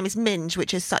her surname is Minge,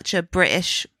 which is such a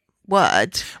British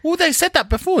word. Well, they said that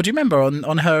before. Do you remember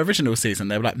on her original season?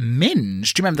 They were like,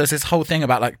 minge. Do you remember there's this whole thing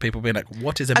about like people being like,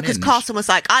 what is a minge? Because Carson was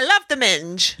like, I love the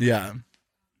minge. Yeah.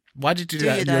 Why did you do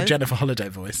that in your Jennifer Holliday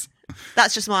voice?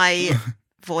 That's just my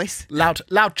voice. Loud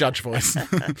judge voice.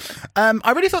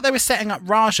 I really thought they were setting up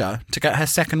Raja to get her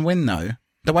second win, though.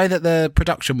 The way that the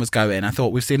production was going, I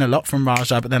thought we've seen a lot from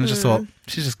Raja, but then I just thought,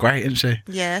 she's just great, isn't she?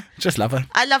 Yeah. Just love her.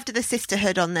 I loved the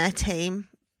sisterhood on their team.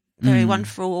 Very one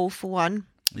for all for one.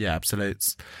 Yeah,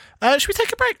 absolutes. Should we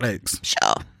take a break, Luke?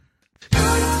 Sure.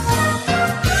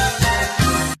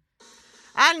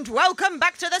 And welcome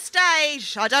back to the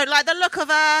stage. I don't like the look of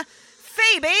her.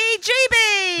 Phoebe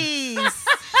Jeebies.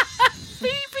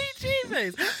 Phoebe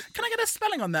Jeebies. Can I get a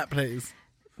spelling on that, please?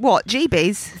 What,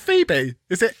 Jeebies? Phoebe.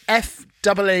 Is it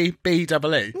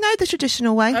F-E-E-B-E-E? No, the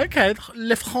traditional way. Okay,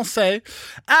 le français.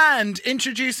 And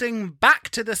introducing back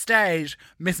to the stage,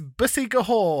 Miss Bussy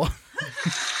Gahor.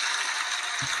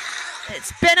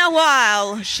 It's been a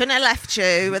while. Shouldn't have left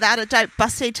you without a dope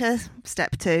Bussy to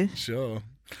step to. Sure.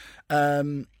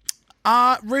 RuPaul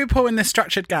in this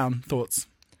structured gown, thoughts?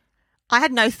 I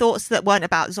had no thoughts that weren't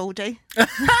about Zaldi.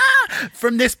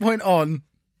 From this point on,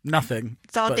 nothing.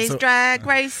 Zaldi's drag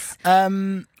race.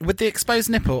 With the exposed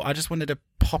nipple, I just wanted to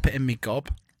pop it in me gob.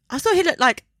 I thought he looked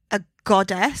like a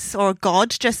goddess or a god,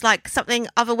 just like something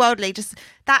otherworldly. Just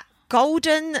that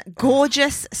golden,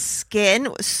 gorgeous skin.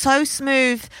 It was so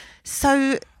smooth,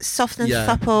 so soft and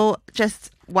supple.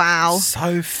 Just wow.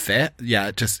 So fit.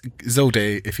 Yeah, just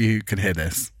Zaldi, if you can hear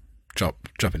this, drop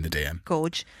in the DM.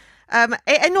 Gorge.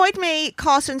 It annoyed me,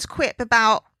 Carson's quip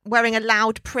about wearing a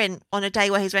loud print on a day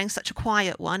where he's wearing such a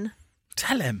quiet one.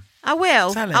 Tell him. I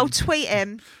will. Tell him. I'll tweet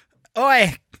him.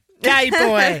 Oi, gay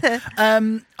boy.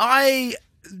 I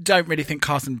don't really think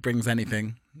Carson brings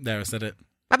anything. There, I said it.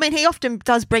 I mean, he often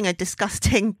does bring a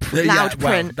disgusting loud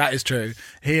print. That is true.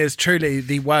 He is truly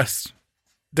the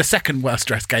second worst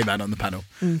dressed gay man on the panel.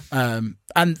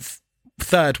 And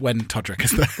third when Todrick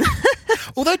is there.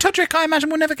 Although Todrick, I imagine,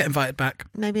 will never get invited back.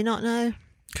 Maybe not, no.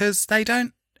 Because they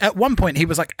don't... At one point, he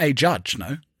was like a judge,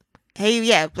 no?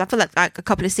 I feel like a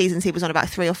couple of seasons he was on about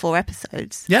 3 or 4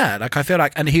 episodes. Yeah, like I feel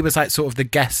like... And he was like sort of the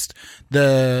guest,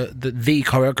 the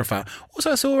choreographer.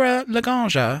 Also, I saw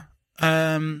Laganja.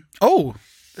 A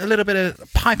little bit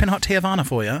of piping hot Tiavana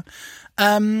for you.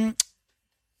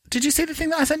 Did you see the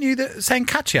thing that I sent you saying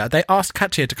Katya? They asked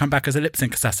Katya to come back as a lip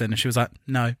sync assassin and she was like,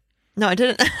 no. No, I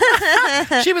didn't.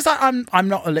 She was like, I'm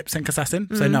not a lip sync assassin,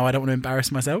 so no, I don't want to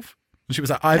embarrass myself. And she was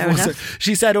like,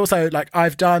 she said also, like, I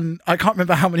can't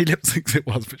remember how many lip syncs it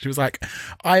was, but she was like,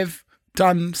 I've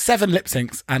done 7 lip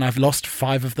syncs and I've lost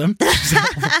 5 of them. She's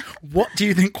like, what do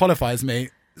you think qualifies me?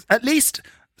 At least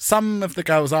some of the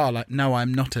girls are like, no,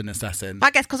 I'm not an assassin.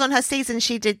 I guess because on her season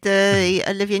she did the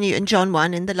Olivia Newton-John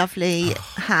one in the lovely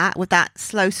hat with that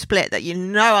slow split that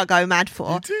I go mad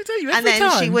for. You do, every and then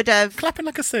time. she would have clapping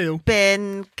like a seal.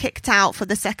 Been kicked out for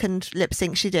the second lip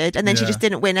sync she did, and then she just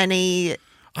didn't win any.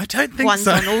 I don't think ones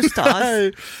so. On All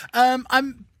Stars.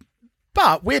 No.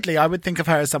 But weirdly, I would think of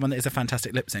her as someone that is a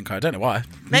fantastic lip syncer. I don't know why.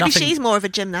 Maybe she's more of a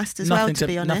gymnast as well, to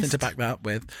be honest. Nothing to back that up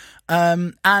with.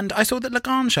 And I saw that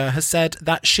Laganja has said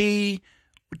that she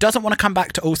doesn't want to come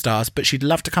back to All Stars, but she'd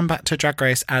love to come back to Drag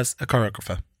Race as a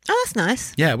choreographer. Oh, that's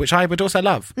nice. Yeah, which I would also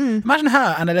love. Imagine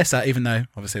her and Alyssa, even though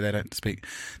obviously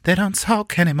they don't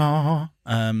talk anymore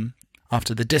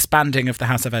after the disbanding of the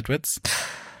House of Edwards.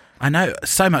 I know,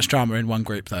 so much drama in one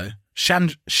group though.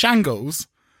 Shangles,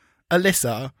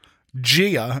 Alyssa,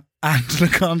 Gia and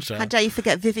Laganja. How dare you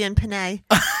forget Vivian Panay?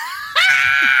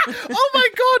 Oh my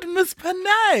God, Miss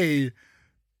Panay!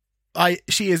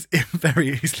 She is very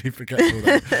easily forgetful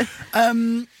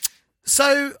though.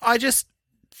 So I just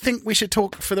think we should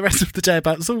talk for the rest of the day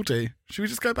about Zaldi. Should we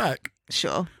just go back?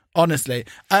 Sure. Honestly.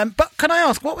 But can I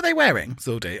ask, what were they wearing,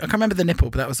 Zaldi? I can't remember the nipple,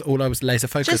 but that was all I was laser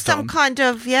focused on. Just some kind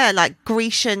of, like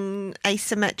Grecian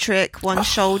asymmetric one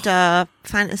shoulder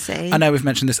fantasy. I know we've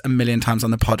mentioned this a million times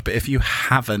on the pod, but if you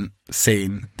haven't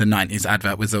seen the 90s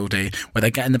advert with Zaldi, where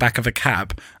they get in the back of a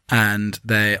cab and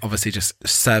they obviously just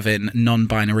serving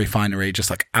non-binary finery, just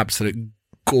like absolute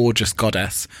gorgeous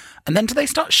goddess. And then do they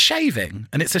start shaving?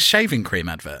 And it's a shaving cream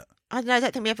advert. I don't know, I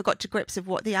don't think we ever got to grips of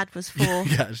what the ad was for.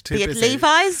 Yeah, it's too busy.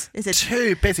 Levi's? Is it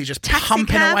too busy just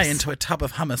pumping away into a tub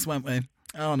of hummus, weren't we?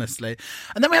 Honestly.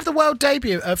 And then we have the world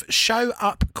debut of Show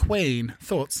Up Queen.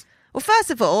 Thoughts? Well,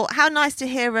 first of all, how nice to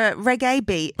hear a reggae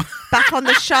beat back on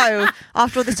the show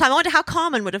after all this time. I wonder how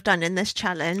Carmen would have done in this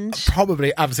challenge.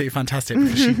 Probably absolutely fantastic,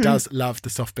 because she does love the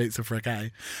soft beats of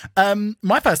reggae.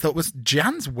 My first thought was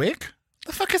Jan's wig.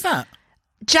 The fuck is that?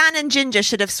 Jan and Ginger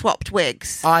should have swapped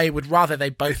wigs. I would rather they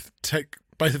both took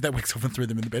both of their wigs off and threw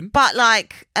them in the bin. But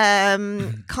like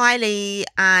Kylie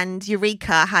and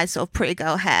Eureka had sort of pretty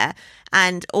girl hair,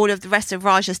 and all of the rest of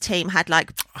Raja's team had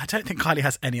like... I don't think Kylie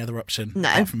has any other option No.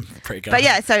 apart from pretty girl. But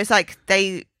yeah, so it's like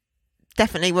they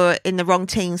definitely were in the wrong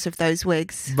teams with those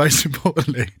wigs. Most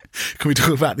importantly, can we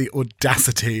talk about the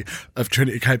audacity of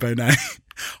Trinity K. Bonet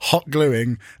hot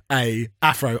gluing a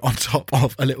afro on top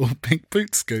of a little pink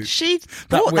boot scoop? She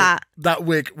bought that. That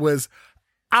wig was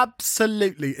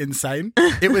absolutely insane.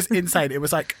 It was insane. It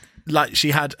was like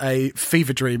she had a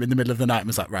fever dream in the middle of the night and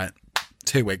was like, right,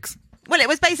 2 wigs. Well, it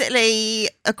was basically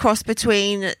a cross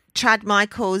between Chad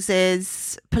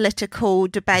Michaels' political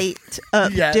debate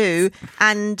do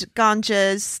and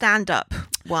Ganja's stand-up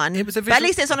one. It was but at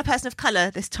least it's on a person of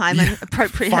colour this time and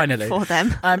appropriate finally for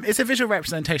them. It's a visual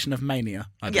representation of mania,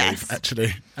 I believe,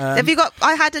 actually. Have you got...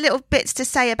 I had a little bits to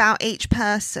say about each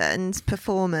person's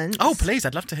performance. Oh, please,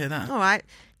 I'd love to hear that. All right.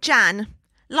 Jan,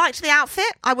 liked the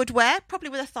outfit. I would wear, probably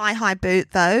with a thigh-high boot,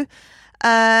 though.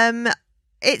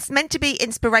 It's meant to be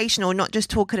inspirational, not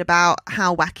just talking about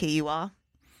how wacky you are.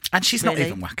 And she's not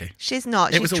even wacky. She's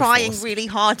not. It She's was all trying forced. really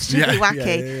hard to be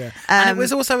wacky. Yeah. And it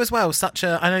was also as well such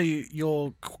a... I know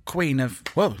you're queen of...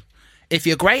 Well, if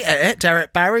you're great at it,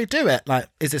 Derek Barry, do it. Like,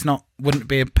 is this not... Wouldn't it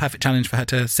be a perfect challenge for her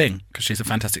to sing? Because she's a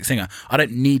fantastic singer. I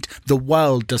don't need... The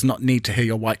world does not need to hear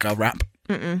your white girl rap.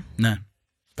 No.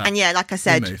 And yeah, like I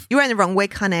said, you were in the wrong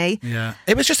wig, honey. Yeah.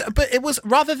 It was just... But it was...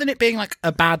 Rather than it being like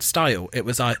a bad style, it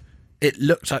was like... It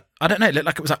looked like, I don't know, it looked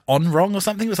like it was like on wrong or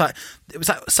something. It was like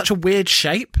such a weird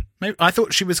shape. Maybe I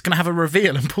thought she was going to have a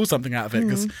reveal and pull something out of it,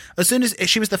 because as soon as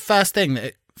she was the first thing that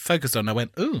it focused on, I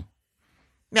went, ooh.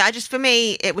 Yeah, for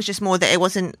me, it was just more that it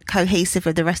wasn't cohesive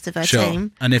with the rest of her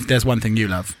team. And if there's one thing you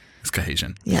love, it's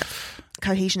cohesion. Yeah,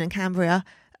 cohesion and Cambria.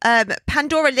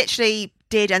 Pandora literally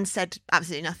did and said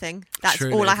absolutely nothing. That's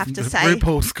Truly. all I have to say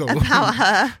RuPaul's school. about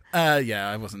her. Yeah,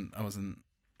 I wasn't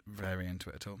very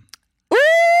into it at all.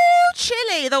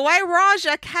 Chilly. The way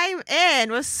Raja came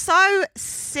in was so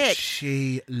sick.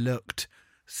 She looked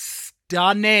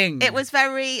stunning. It was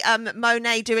very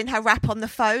Monet doing her rap on the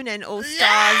phone in All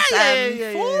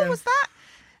Stars 4, was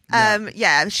that?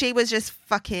 Yeah, she was just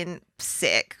fucking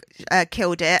sick.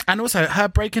 Killed it. And also her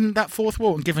breaking that fourth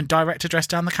wall and giving direct address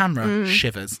down the camera.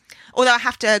 Shivers. Although I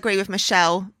have to agree with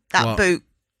Michelle, that boot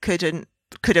could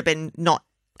have been not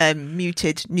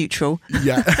muted, neutral.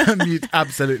 Yeah,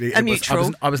 absolutely.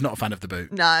 Neutral. I was not a fan of the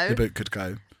boot. No. The boot could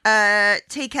go.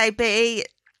 TKB.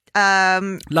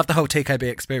 Love the whole TKB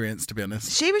experience, to be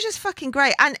honest. She was just fucking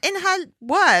great. And in her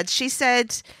words, she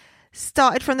said,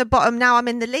 started from the bottom, now I'm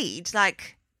in the lead.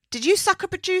 Like, did you suck a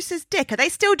producer's dick? Are they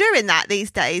still doing that these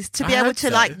days? To be able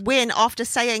to like win after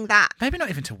saying that? Maybe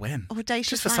not even to win. Audacious.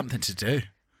 Just for something to do.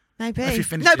 Maybe.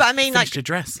 No, but I mean, like, your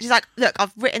dress. She's like, look,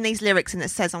 I've written these lyrics and it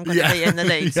says I'm going to be in the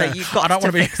lead, so you've got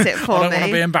to fix it for me. I don't want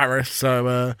to be embarrassed.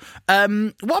 So,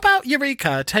 what about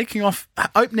Eureka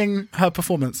opening her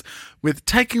performance with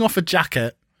taking off a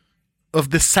jacket of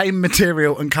the same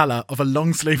material and colour of a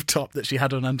long sleeve top that she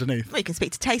had on underneath? Well, you can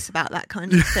speak to Taste about that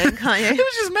kind of thing, can't you? It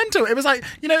was just mental. It was like,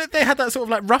 they had that sort of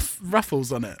like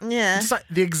ruffles on it. Yeah. Just like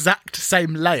the exact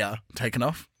same layer taken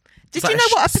off. Did you know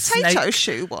what a potato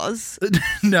shoe was?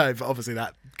 No, but obviously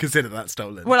consider that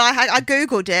stolen. Well, I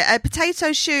googled it. A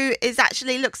potato shoe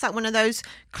looks like one of those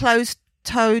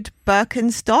closed-toed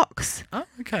Birkenstocks. Oh,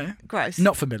 okay. Gross.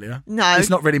 Not familiar. No, it's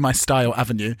not really my style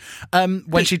avenue.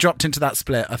 When she dropped into that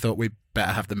split, I thought we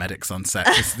better have the medics on set.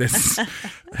 This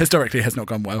historically has not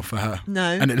gone well for her. No,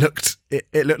 and it looked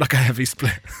like a heavy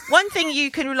split. One thing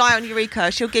you can rely on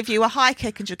Eureka: she'll give you a high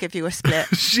kick and she'll give you a split.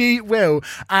 She will,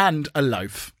 and a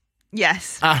loaf.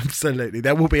 Yes. Absolutely.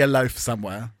 There will be a loaf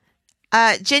somewhere.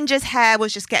 Ginger's hair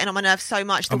was just getting on my nerves so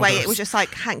much. The way it was just like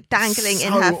dangling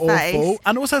in her face.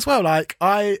 And also as well, like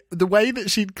the way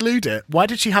that she glued it, why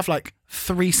did she have like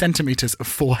 3 centimetres of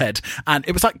forehead? And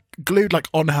it was like glued like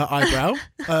on her eyebrow.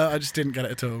 I just didn't get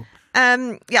it at all.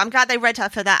 Yeah, I'm glad they read her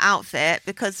for that outfit,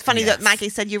 because funny that Maggie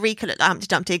said Eureka looked like Humpty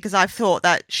Dumpty, because I thought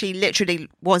that she literally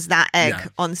was that egg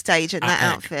on stage in that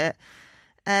outfit.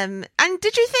 And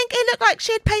did you think it looked like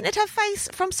she had painted her face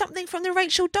from something from the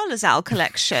Rachel Dolezal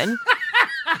collection?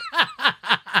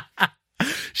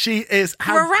 She is.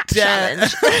 For a rap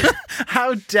challenge.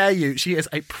 How dare you? She is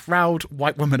a proud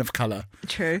white woman of colour.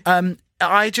 True.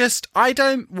 I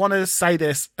don't want to say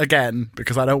this again,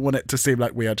 because I don't want it to seem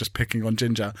like we are just picking on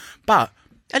Ginger. But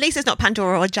at least it's not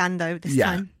Pandora or Jan though this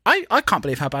time. I can't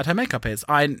believe how bad her makeup is.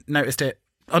 I noticed it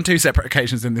on 2 separate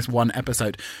occasions in this one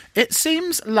episode. It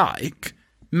seems like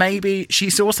maybe she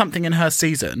saw something in her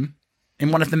season,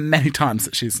 in one of the many times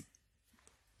that she's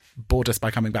bored us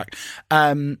by coming back,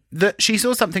 that she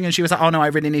saw something and she was like, oh no, I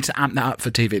really need to amp that up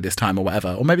for TV this time or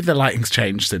whatever. Or maybe the lighting's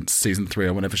changed since season 3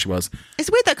 or whenever she was.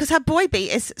 It's weird though, because her boy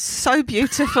beat is so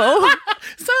beautiful.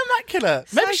 So immaculate.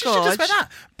 Maybe she should just wear that.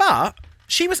 But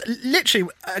she was literally,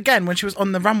 again, when she was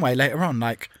on the runway later on,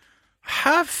 like,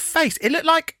 her face, it looked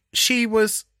like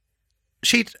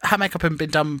her makeup had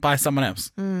been done by someone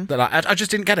else. That, like, I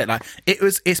just didn't get it. Like,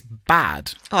 it's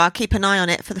bad. Oh, I'll keep an eye on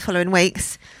it for the following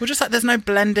weeks. Well, just like there's no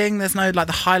blending, there's no, like,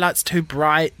 the highlights too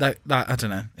bright. Like I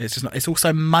don't know. It's just not. It's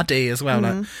also muddy as well.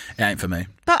 Like, it ain't for me.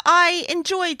 But I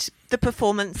enjoyed the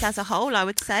performance as a whole, I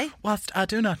would say. Whilst I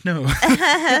do not know.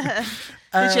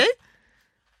 Did you?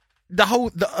 The whole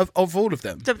of all of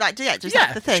them. So, like, like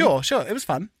the thing. Sure. It was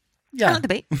fun. Yeah. I like the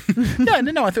beat. No,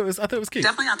 I thought it was cute.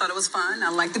 Definitely, I thought it was fun. I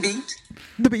liked the beat.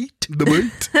 The beat.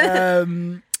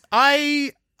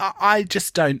 I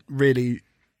just don't really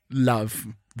love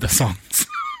the songs.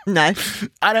 No.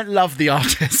 I don't love the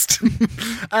artist.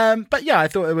 But yeah, I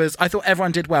thought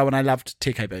everyone did well, and I loved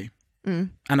TKB.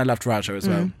 And I loved Raja as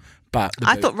well. But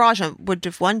I thought Raja would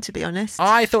have won, to be honest.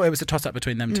 I thought it was a toss-up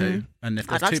between them two. And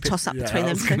if I'd like to toss up between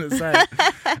them two.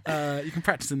 You can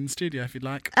practice in the studio if you'd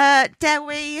like. Dare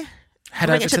we head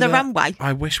bring over it to the runway?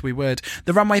 I wish we would.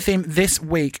 The runway theme this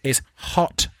week is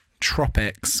Hot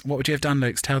Tropics. What would you have done,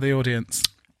 Luke? Tell the audience.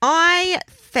 I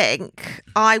think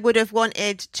I would have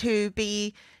wanted to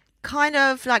be kind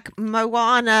of like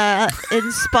Moana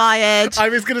inspired. I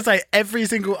was going to say, every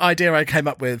single idea I came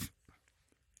up with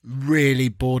really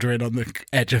bordering on the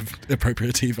edge of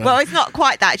appropriativa. Well, it's not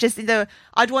quite that. It's just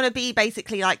I'd want to be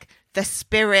basically like the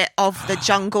spirit of the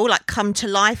jungle, like come to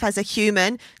life as a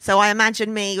human. So I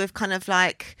imagine me with kind of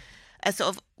like a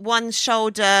sort of one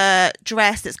shoulder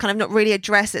dress that's kind of not really a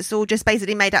dress. It's all just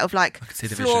basically made out of like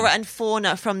flora and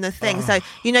fauna from the thing. So,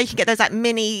 you can get those like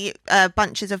mini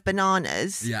bunches of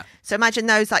bananas. Yeah. So imagine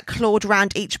those like clawed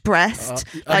around each breast.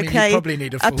 I mean, you probably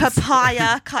need a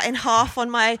papaya cut in half on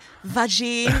my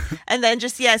vagine. And then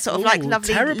just, sort of like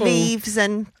lovely leaves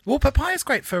and... Well, papaya's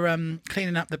great for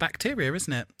cleaning up the bacteria,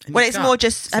 isn't it? Well, it's more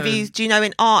just, do you know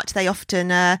in art they often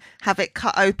have it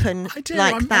cut open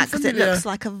like that because it looks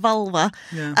like a vulva.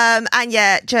 Yeah.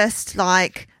 And just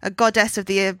like a goddess of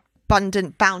the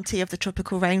abundant bounty of the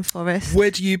tropical rainforest.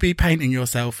 Would you be painting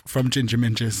yourself from Ginger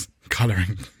Minger's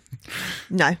colouring?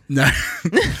 No.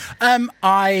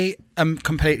 I am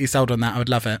completely sold on that. I would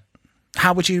love it.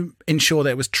 How would you ensure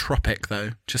that it was tropic, though?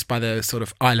 Just by the sort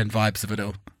of island vibes of it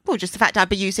all? Well, just the fact I'd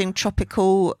be using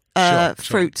tropical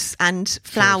fruits and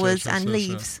flowers and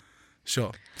leaves.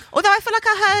 Sure. Although I feel like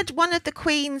I heard one of the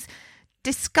queens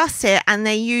discuss it and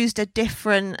they used a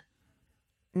different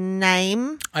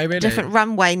name. Oh, really? Different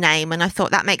runway name. And I thought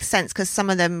that makes sense because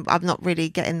some of them I'm not really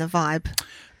getting the vibe.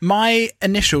 My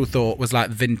initial thought was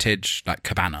like vintage, like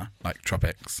cabana, like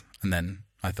tropics. And then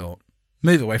I thought,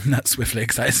 move away from that swiftly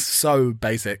because that is so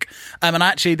basic. And I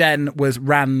actually then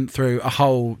ran through a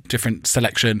whole different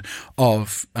selection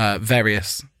of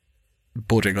various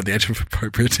bordering on the edge of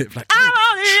appropriative. Like,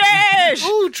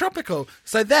 ooh, tropical.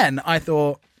 So then I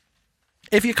thought,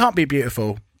 if you can't be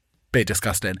beautiful, be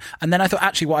disgusting. And then I thought,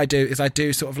 actually, what I do is I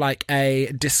do sort of like a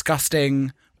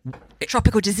disgusting...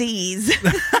 tropical disease.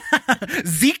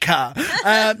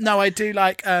 Zika. No, I do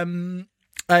like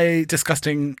a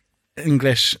disgusting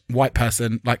English white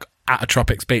person like at a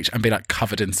tropics beach and be like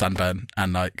covered in sunburn,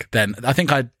 and like then I think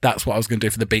that's what I was going to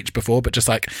do for the beach before, but just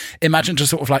like imagine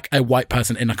just sort of like a white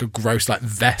person in like a gross like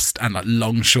vest and like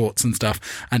long shorts and stuff,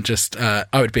 and just I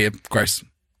would be a gross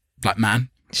like man.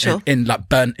 Sure. In like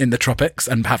burnt in the tropics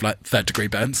and have like 3rd-degree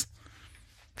burns.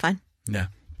 Fine. Yeah.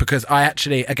 Because I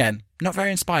actually, again, not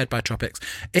very inspired by tropics.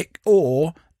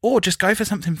 Or just go for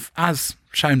something as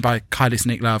shown by Kylie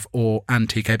Sneak Love and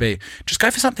TKB. Just go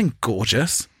for something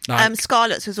gorgeous. Like,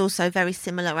 Scarlett's was also very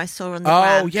similar. I saw on the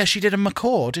gram. Yeah, she did a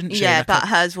macaw, didn't she? Yeah, like but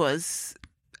hers was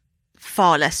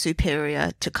far less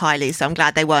superior to Kylie, so I'm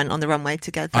glad they weren't on the runway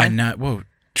together. I know. Well,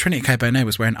 Trinity K. Bonet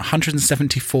was wearing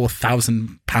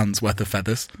 £174,000 worth of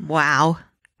feathers. Wow.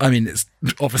 I mean, it's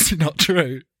obviously not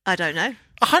true. I don't know.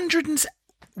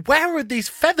 Where would these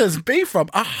feathers be from?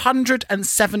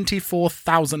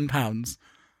 £174,000.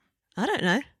 I don't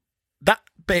know. But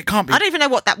it can't be. I don't even know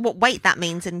what weight that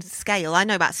means in scale. I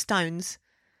know about stones.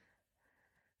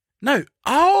 No.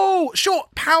 Oh, sure.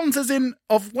 Pounds as in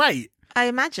of weight. I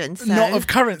imagine so. Not of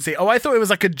currency. Oh, I thought it was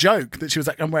like a joke that she was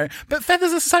like, I'm wearing. But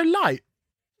feathers are so light.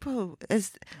 Oh,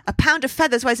 a pound of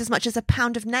feathers weighs as much as a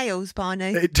pound of nails,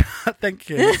 Barney. Thank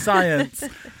you. Science.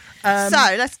 So,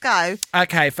 let's go.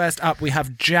 Okay, first up we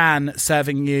have Jan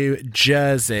serving you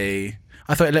Jersey.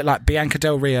 I thought it looked like Bianca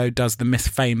Del Rio does the Miss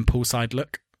Fame poolside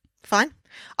look. Fine.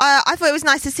 I thought it was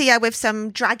nice to see her with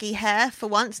some draggy hair for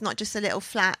once, not just a little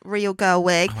flat real girl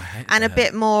wig, and a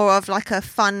bit more of like a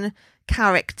fun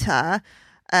character.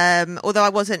 Although I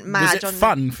wasn't mad. Was it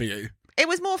fun for you? It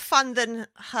was more fun than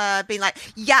her being like,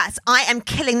 yes, I am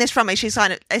killing this from me. She's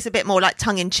kind of, it's a bit more like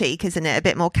tongue in cheek, isn't it? A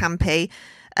bit more campy,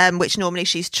 which normally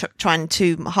she's trying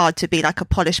too hard to be like a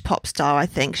polished pop star. I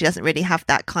think she doesn't really have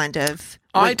that kind of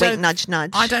wink, nudge,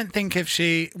 nudge. I don't think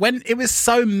when it was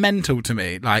so mental to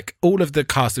me, like all of the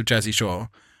cast of Jersey Shore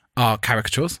are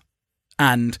caricatures.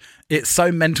 And it's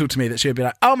so mental to me that she would be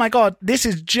like, oh my God, this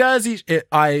is Jersey.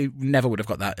 I never would have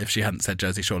got that if she hadn't said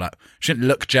Jersey Shore. Like, she didn't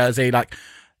look Jersey. Like,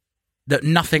 that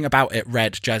nothing about it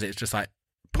read Jersey. It's just like,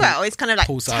 well, it's kind of like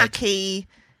tacky.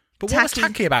 But what was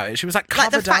tacky about it? She was like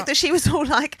covered like the fact up. that she was all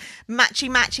like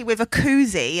matchy with a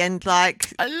koozie and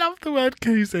like. I love the word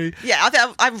koozie. Yeah,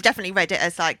 I've definitely read it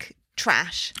as like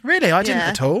trash. Really? I didn't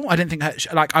at all. I didn't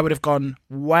think like I would have gone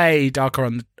way darker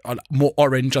on more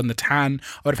orange on the tan.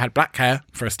 I would have had black hair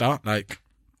for a start. Like,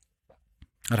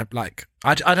 I'd have like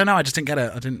I don't know. I just didn't get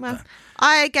it. I didn't. Well,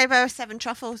 I gave her 7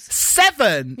 truffles.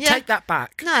 7? Yeah. Take that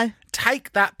back. No.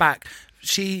 Take that back.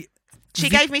 She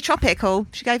gave me tropical.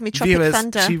 She gave me tropic viewers,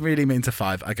 thunder. She really means a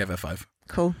 5. I gave her 5.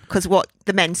 Cool. Because what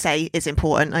the men say is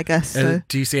important, I guess. So.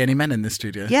 Do you see any men in this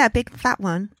studio? Yeah, big fat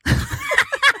one.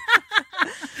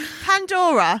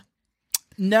 Pandora.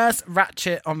 Nurse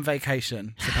Ratchet on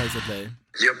vacation, supposedly.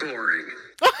 You're boring.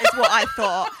 Is what I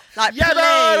thought. Like,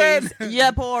 please,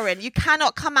 you're boring. You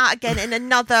cannot come out again in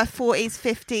another 40s,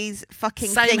 50s fucking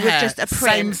Same thing hair, with just a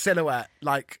print. same silhouette.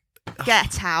 Like,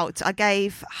 get out. I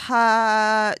gave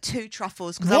her 2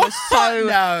 truffles because I was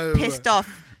so pissed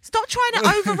off. Stop trying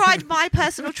to override my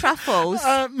personal truffles.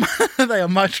 They are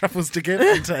my truffles to give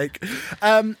and take.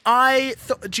 I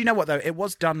thought. Do you know what though? It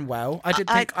was done well. I did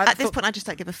think. At this point, I just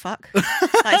don't give a fuck.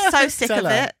 Like, so sick of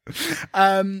it.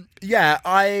 Yeah,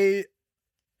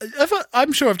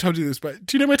 I'm sure I've told you this, but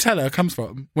do you know where Teller comes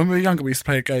from? When we were younger, we used to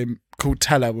play a game called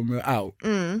Teller when we were out.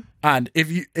 And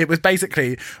it was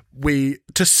basically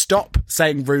to stop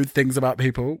saying rude things about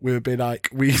people, we would be like,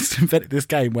 we used to invent this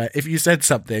game where if you said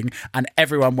something and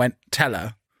everyone went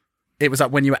Teller, it was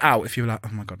like when you were out, if you were like, oh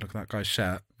my God, look at that guy's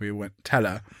shirt, we went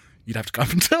Teller, you'd have to go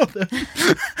up and tell them.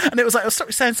 And it was like,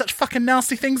 stop saying such fucking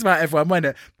nasty things about everyone, wasn't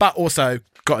it? But also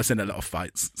got us in a lot of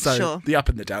fights. So sure. The up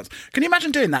and the downs. Can you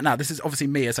imagine doing that now? This is obviously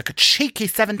me as like a cheeky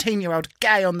 17-year-old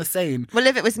gay on the scene. Well,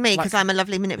 if it was me, because I'm a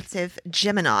lovely manipulative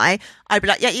Gemini, I'd be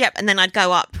like, yeah. And then I'd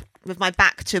go up with my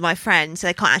back to my friend so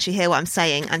they can't actually hear what I'm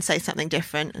saying and say something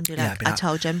different and be like, I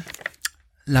told him.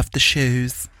 Love the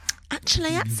shoes. Actually,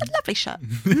 that's a lovely shirt.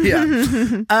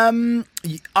 Yeah.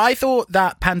 I thought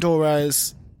that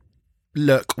Pandora's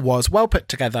look was well put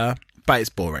together, but it's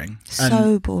boring.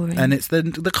 So boring. And it's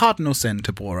the cardinal sin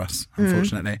to bore us,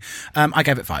 unfortunately. I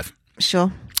gave it 5.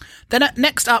 Sure. Then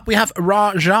next up, we have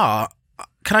Raja.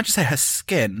 Can I just say her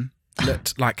skin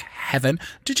looked like heaven?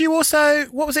 Did you also...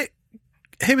 What was it?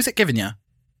 Who was it giving you?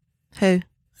 Who? It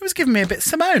was giving me a bit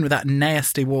Simone with that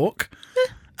nasty walk.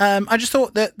 I just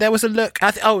thought that there was a look...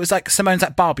 it was like Simone's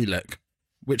that Barbie look,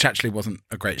 which actually wasn't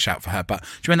a great shout for her. But do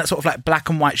you mean that sort of like black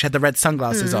and white? She had the red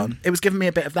sunglasses on. It was giving me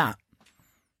a bit of that.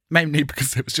 Mainly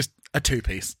because it was just a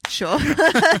 2-piece. Sure.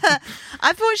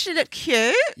 I thought she looked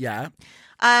cute. Yeah.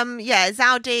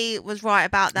 Zaldi was right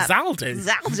about that.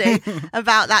 Zaldi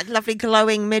about that lovely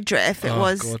glowing midriff. It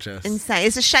was gorgeous. Insane.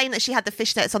 It's a shame that she had the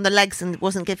fishnets on the legs and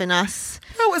wasn't giving us.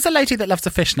 Well, it's a lady that loves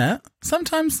a fishnet.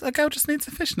 Sometimes a girl just needs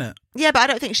a fishnet. Yeah, but I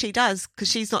don't think she does because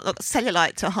she's not got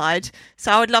cellulite to hide.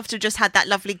 So I would love to have just had that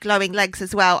lovely glowing legs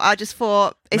as well. I just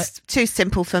thought it's too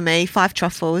simple for me. 5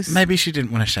 truffles. Maybe she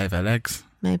didn't want to shave her legs.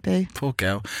 Maybe. Poor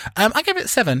girl. I gave it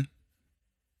 7.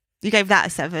 You gave that a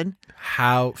 7.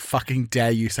 How fucking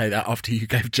dare you say that after you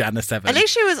gave Jan a 7? At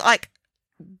least she was like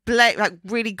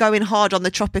really going hard on the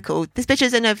tropical. This bitch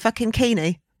is in a fucking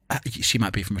bikini. She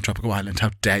might be from a tropical island. How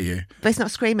dare you? But it's not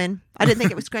screaming. I didn't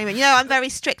think it was screaming. You know, I'm very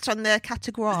strict on the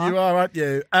category. You are, aren't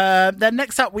you? Then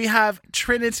next up, we have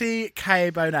Trinity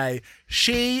K. Bonet.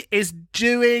 She is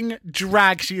doing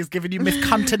drag. She has given you Miss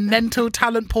Continental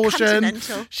talent portion.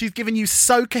 Continental. She's given you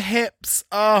soaker hips.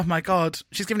 Oh, my God.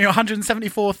 She's given you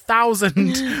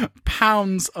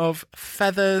 £174,000 of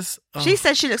feathers. Oh. She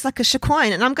says she looks like a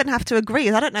Shaquine, and I'm going to have to agree.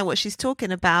 I don't know what she's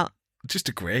talking about. Just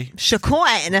agree.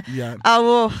 Shaquine? Yeah.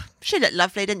 Oh, well, she looked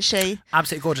lovely, didn't she?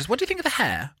 Absolutely gorgeous. What do you think of the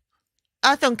hair?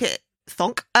 I think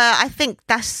I think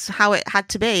that's how it had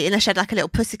to be. Unless she had like a little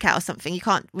pussycat or something. You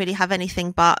can't really have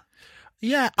anything but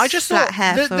I just flat thought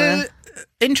hair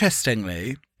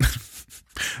interestingly,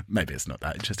 maybe it's not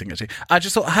that interesting actually. I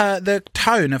just thought the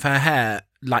tone of her hair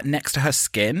like next to her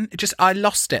skin. I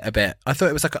lost it a bit. I thought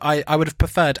it was like I would have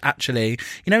preferred actually.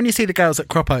 You know when you see the girls at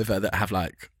crop over that have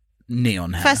like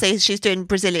neon hair. Firstly, she's doing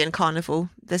Brazilian carnival.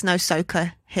 There's no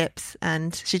soca hips,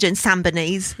 and she's doing samba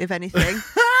knees, if anything.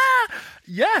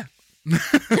 Yeah.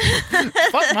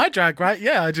 Fuck my drag, right?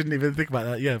 Yeah, I didn't even think about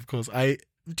that. Yeah, of course.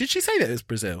 Did she say that it was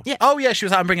Brazil? Yeah. Oh, yeah, she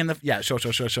was like, I'm bringing the... Yeah, sure.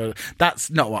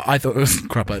 That's not what I thought it was.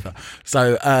 Crop over.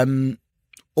 So,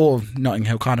 or Notting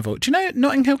Hill Carnival. Do you know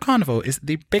Notting Hill Carnival is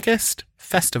the biggest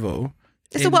festival?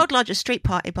 It's the world's largest street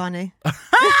party, Barney. Look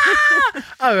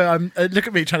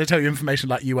at me trying to tell you information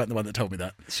like you weren't the one that told me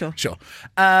that. Sure.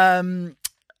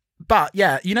 But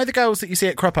yeah, you know the girls that you see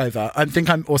at crop over? I think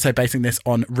I'm also basing this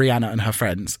on Rihanna and her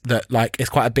friends, that like it's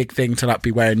quite a big thing to like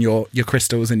be wearing your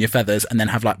crystals and your feathers and then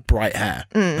have like bright hair,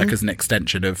 like as an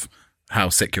extension of how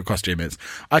sick your costume is.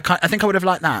 I think I would have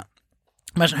liked that.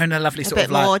 Imagine having a lovely sort of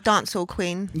like... A bit more dancehall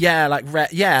queen. Yeah, like...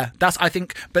 yeah, that's, I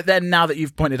think... But then now that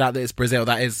you've pointed out that it's Brazil,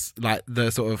 that is like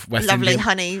the sort of West Lovely Indian...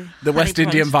 honey. The West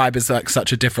Indian vibe is like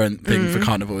such a different thing for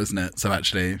carnival, isn't it? So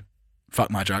actually, fuck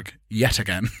my drag yet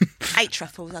again. 8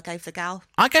 truffles I gave the gal.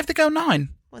 I gave the girl 9.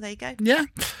 Well, there you go. Yeah.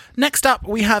 Next up,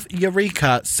 we have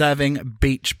Eureka serving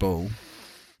beach ball.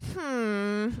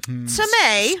 To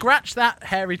me... Scratch that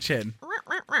hairy chin.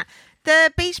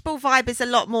 The beach ball vibe is a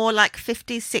lot more like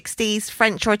 50s, 60s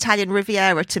French or Italian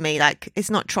Riviera to me. Like, it's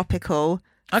not tropical.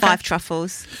 Okay. 5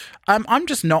 truffles. I'm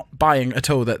just not buying at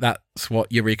all that that's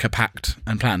what Eureka packed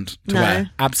and planned to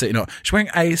wear. Absolutely not. She's wearing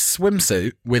a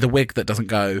swimsuit with a wig that doesn't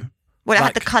go... Well, it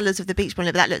had the colours of the beach ball,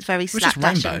 but that looked very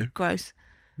slapdash and gross.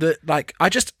 I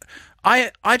just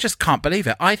can't believe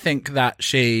it. I think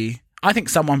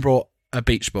someone brought a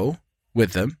beach ball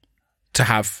with them to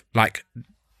have like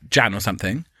Jan or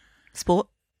something. Sport.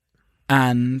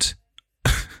 And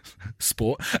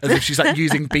sport, as if she's like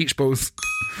using beach balls.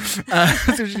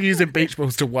 As if she's using beach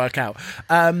balls to work out.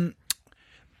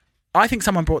 I think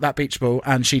someone brought that beach ball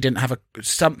and she didn't have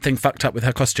something fucked up with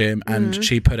her costume and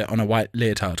she put it on a white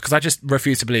leotard. Because I just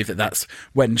refuse to believe that that's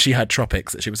when she had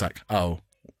Tropics that she was like, oh,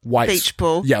 white beach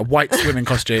ball. Yeah, white swimming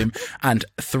costume and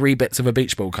 3 bits of a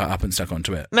beach ball cut up and stuck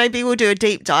onto it. Maybe we'll do a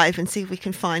deep dive and see if we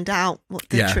can find out what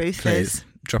the truth is.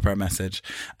 Drop her a message.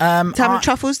 How many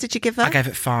truffles did you give her? I gave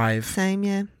it 5. Same,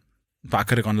 yeah. But I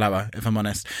could have gone lower, if I'm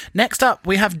honest. Next up,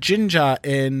 we have Ginger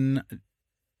in...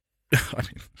 I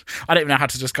don't even know how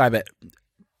to describe it.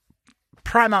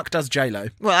 Primark does J-Lo.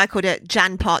 Well, I called it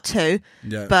Jan Part 2,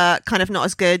 but kind of not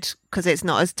as good because it's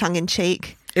not as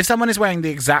tongue-in-cheek. If someone is wearing the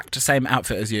exact same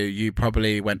outfit as you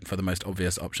probably went for the most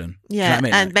obvious option. Yeah, do you know what I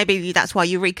mean? And maybe that's why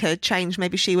Eureka changed.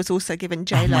 Maybe she was also given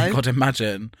J-Lo. Oh my God,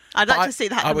 imagine. I'd like to see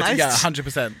that the most. Yeah,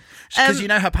 100%. Because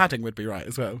her padding would be right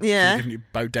as well. Yeah. Giving you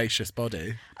bodacious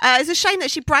body. It's a shame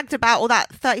that she bragged about all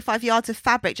that 35 yards of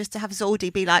fabric just to have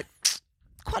Zaldi be like,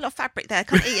 quite a lot of fabric there,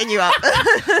 kind of eating you up.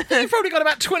 You've probably got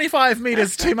about 25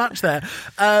 metres too much there.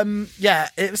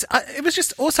 It was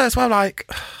just also as well like...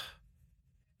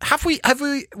 Have we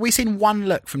seen one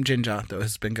look from Ginger that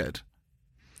has been good?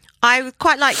 I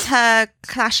quite liked her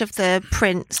Clash of the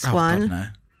Prince one. God, no.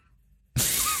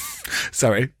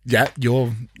 Sorry. Yeah,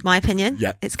 my opinion.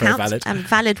 Yeah, it's very counts. valid. I'm a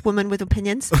valid woman with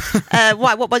opinions.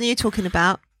 What one are you talking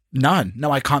about? None.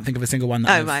 No, I can't think of a single one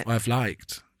that I've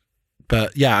liked.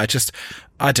 But yeah, I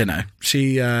don't know.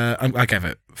 I gave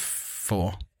it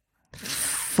 4.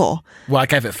 4. Well, I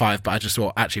gave it 5, but I just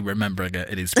thought actually remembering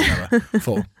it is lower.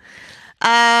 4.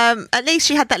 At least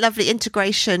she had that lovely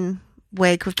integration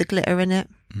wig with the glitter in it.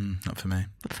 Not for me.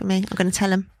 Not for me. I'm going to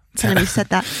tell him. Tell him you said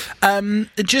that.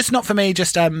 Just not for me.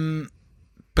 Just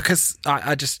because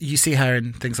I just you see her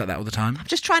in things like that all the time. I'm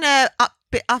just trying to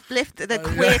uplift the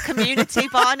queer community,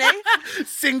 Barney.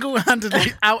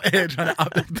 Single-handedly out here trying to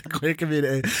uplift the queer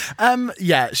community.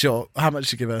 Yeah, sure. How much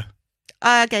did you give her?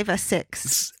 I gave her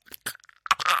 6.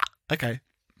 Okay.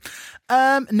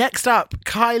 Next up,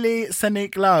 Kylie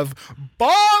Sonique Love.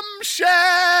 Bombshell!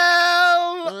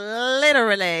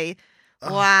 Literally.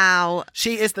 Wow.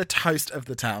 She is the toast of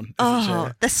the town, isn't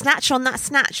she? The snatch on that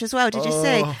snatch as well, did you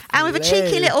see? And with a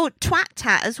cheeky little twat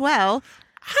tat as well.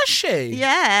 Has she?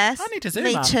 Yes. I need to zoom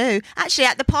Me up. too. Actually,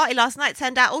 at the party last night, it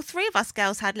turned out all 3 of us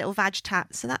girls had little vag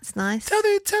tats, so that's nice. Tell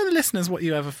the listeners what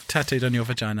you have tattooed on your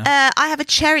vagina. I have a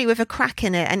cherry with a crack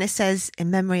in it, and it says,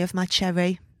 "In memory of my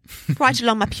cherry." Right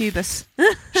along my pubis.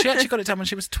 She actually got it done when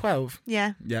she was 12.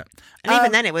 Yeah. Yeah. And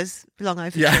even then it was long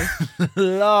overdue. Yeah.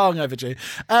 Long overdue.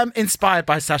 Inspired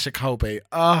by Sasha Colby.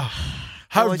 Oh,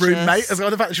 her Gorgeous. roommate as well.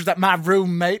 The fact that she was like, my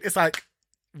roommate. It's like,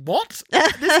 what?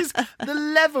 This is the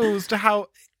levels to how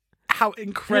how You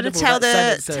incredible tell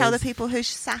that sentence tell the is. people who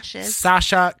Sash is.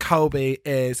 Sasha Colby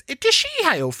is... Does she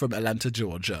hail from Atlanta,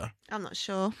 Georgia? I'm not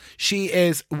sure. She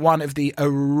is one of the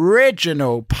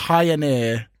original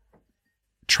pioneer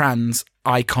trans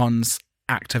icons,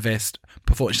 activist,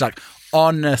 performer. She's like,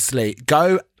 honestly,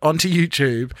 go onto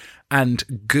YouTube and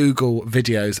Google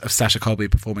videos of Sasha Colby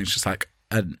performing. She's like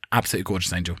an absolutely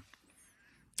gorgeous angel.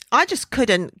 I just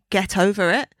couldn't get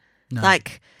over it. No.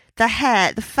 Like the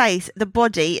hair, the face, the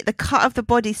body, the cut of the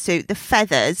bodysuit, the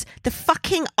feathers, the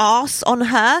fucking arse on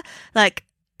her. Like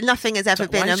nothing has ever So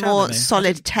why been are a you more shouting at me?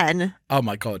 solid 10. Oh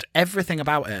my God, everything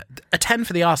about it. A 10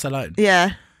 for the arse alone.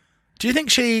 Yeah. Do you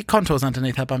think she contours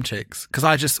underneath her bum cheeks? Because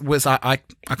I just was like, I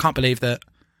can't believe that.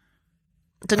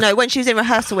 Don't know. When she was in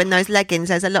rehearsal in those leggings,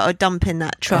 there's a lot of dump in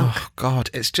that trunk. Oh God,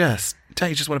 it's just, don't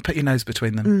you just want to put your nose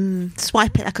between them?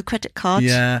 Swipe it like a credit card.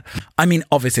 Yeah. I mean,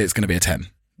 obviously it's going to be a 10.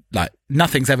 Like,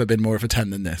 nothing's ever been more of a 10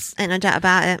 than this. Ain't no doubt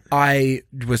about it. I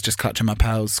was just clutching my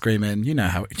pearls, screaming, you know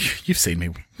how, you've seen me,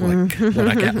 like, what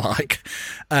I get like.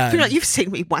 I feel like you've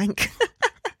seen me wank.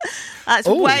 That's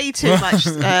Ooh. way too much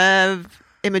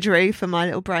imagery for my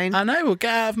little brain. I know, we'll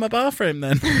get out of my bathroom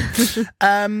then.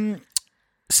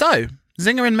 So,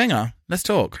 Zinger and Minger, let's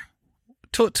talk.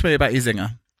 Talk to me about your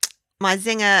Zinger. My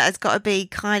zinger has got to be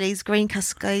Kylie's green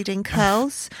cascading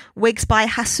curls. Wigs by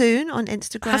Hassoon on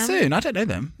Instagram. Hassoon, I don't know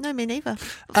them. No, me neither.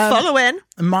 Following.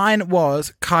 Mine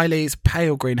was Kylie's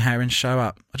pale green hair in Show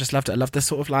Up. I just loved it. I loved the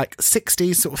sort of like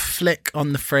 60s sort of flick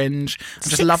on the fringe. I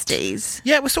just loved 60s.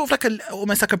 Yeah, it was sort of like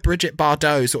almost like a Bridget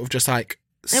Bardot, sort of just like.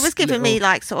 It was giving me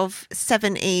like sort of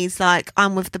 70s, like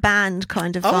I'm with the band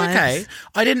kind of vibes.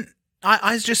 Oh, okay.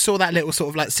 I just saw that little sort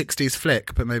of like 60s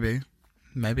flick, but maybe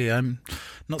I'm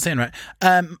not saying right.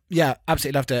 Yeah,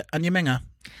 absolutely loved it. And your Minger?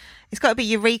 It's got to be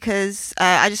Eureka's.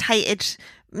 I just hated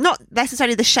not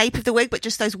necessarily the shape of the wig, but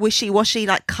just those wishy-washy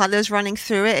like colours running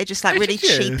through it. It just like really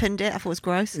cheapened it. I thought it was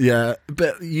gross. Yeah,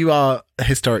 but you are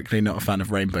historically not a fan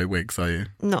of rainbow wigs, are you?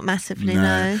 Not massively,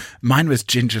 no. Mine was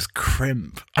Ginger's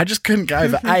crimp. I just couldn't get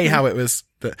over how it was.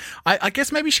 I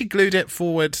guess maybe she glued it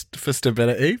forward for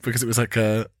stability because it was like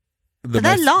But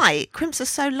they're light. Crimps are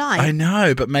so light. I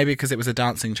know, but maybe because it was a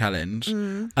dancing challenge.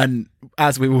 And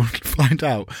as we will find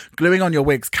out, gluing on your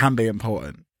wigs can be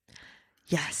important.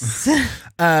 Yes.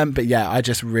 But yeah, I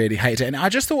just really hated it. And I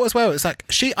just thought as well, it's like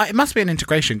it must be an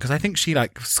integration because I think she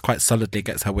like quite solidly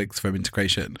gets her wigs from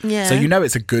integration. Yeah. So you know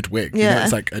it's a good wig. Yeah. You know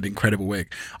it's like an incredible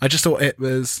wig. I just thought it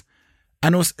was...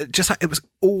 And also, just like it was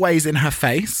always in her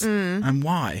face. And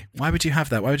why? Why would you have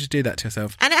that? Why would you do that to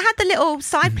yourself? And it had the little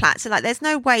side plaits. So like there's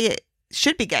no way it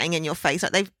should be getting in your face.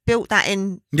 Like they've built that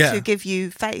in to give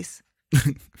you face.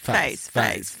 Face.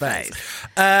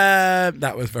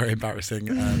 That was very embarrassing.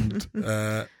 And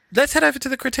let's head over to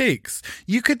the critiques.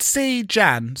 You could see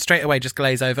Jan straight away just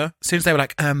glaze over. As soon as they were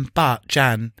like, but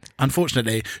Jan,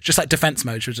 unfortunately, just like defense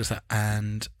mode, she was just like,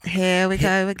 and here we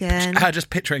go again. Her just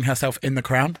picturing herself in the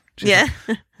crown. She's Yeah.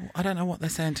 like, I don't know what they're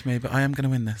saying to me, but I am going to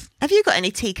win this. Have you got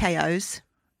any TKOs?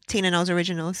 Tina Knowles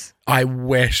originals. I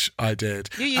wish I did.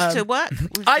 You used to work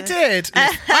with I did,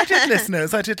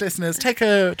 listeners. Take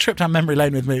a trip down memory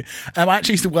lane with me. I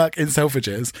actually used to work in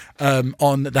Selfridges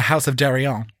on the House of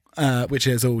Darian, which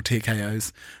is all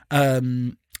TKOs.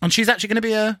 And she's actually going to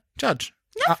be a judge.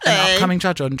 Lovely. An upcoming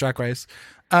judge on Drag Race.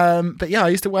 But yeah, I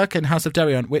used to work in House of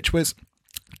Darian, which was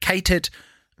catered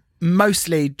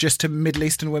mostly just to Middle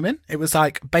Eastern women. It was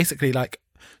like basically like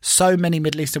so many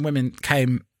Middle Eastern women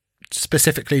came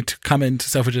specifically to come into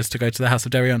Selfridges to go to the House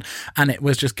of Darian, and it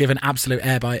was just given absolute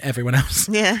air by everyone else.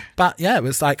 Yeah. But yeah, it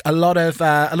was like a lot of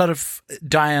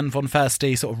Diane von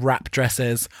Fursti sort of wrap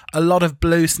dresses, a lot of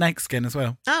blue snakeskin as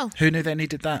well. Oh. Who knew they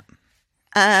needed that?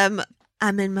 I'm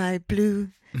in my blue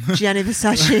Gianni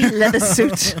Versace leather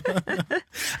suit.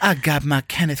 I got my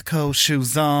Kenneth Cole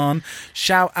shoes on.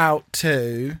 Shout out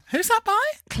to who's that by?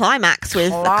 Climax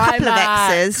with a couple of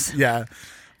X's. Yeah.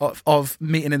 Of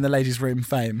meeting in the ladies' room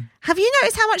fame. Have you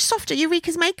noticed how much softer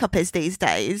Eureka's makeup is these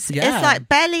days? Yeah. It's like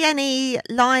barely any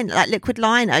liquid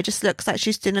liner. It just looks like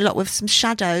she's doing a lot with some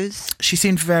shadows. She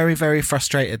seemed very, very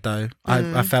frustrated though.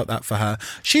 I felt that for her.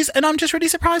 And I'm just really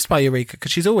surprised by Eureka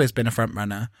because she's always been a front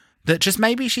runner. That just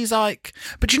maybe she's like,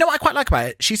 but you know what I quite like about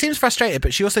it? She seems frustrated,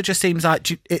 but she also just seems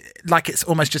like it's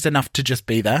almost just enough to just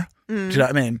be there. Do you know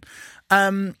what I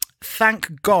mean?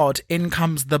 Thank God in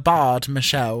comes the bard,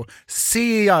 Michelle,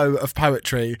 CEO of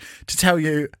poetry, to tell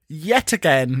you yet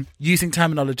again, using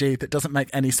terminology that doesn't make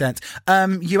any sense.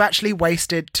 You actually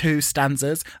wasted 2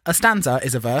 stanzas. A stanza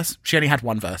is a verse. She only had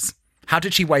 1 verse. How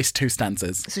did she waste 2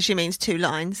 stanzas? So she means 2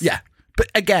 lines. Yeah. But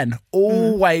again,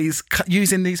 always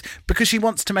using these, because she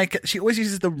wants to make it, she always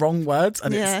uses the wrong words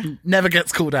and it never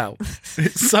gets called out.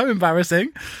 It's so embarrassing.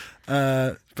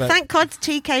 But thank God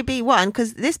TKB won,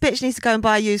 because this bitch needs to go and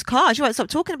buy a used car. She won't stop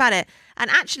talking about it. And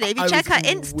actually, if you check her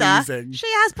Insta, wheezing. she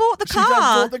has bought the car. She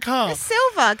has bought the car. It's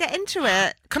silver. Get into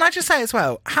it. Can I just say as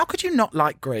well, how could you not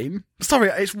like green? Sorry,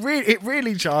 it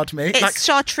really jarred me. It's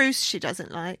chartreuse she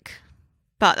doesn't like.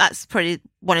 But that's probably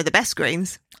one of the best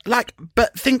greens.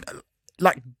 But think,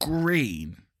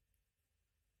 green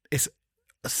is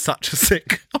such a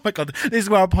sick... Oh my God, this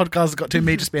is where our podcast has got to.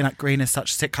 Me just being like, green is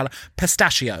such a sick colour.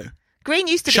 Pistachio. Green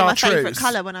used to be my favourite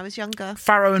colour when I was younger.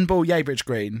 Farrow and Ball Yeybridge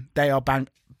green. They are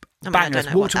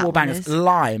bangers. Wall-to-wall bangers. Is.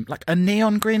 Lime. Like a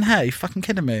neon green hair. You fucking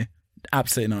kidding me?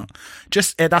 Absolutely not.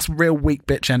 Just, that's real weak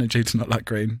bitch energy to not like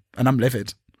green. And I'm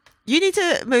livid. You need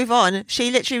to move on. She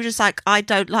literally was just like, I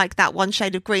don't like that one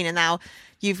shade of green. And now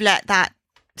you've let that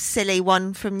silly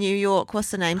one from New York, what's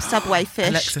the name? Subway Fish.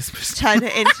 Alexis turn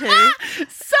it into...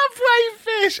 Subway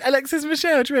Fish! Alexis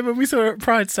Michelle, do you remember when we saw her at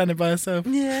Pride standing by herself?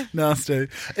 Yeah. Nasty.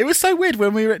 It was so weird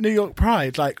when we were at New York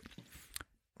Pride. Like,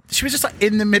 she was just like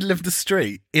in the middle of the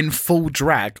street in full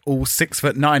drag, all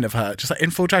 6'9" of her, just like in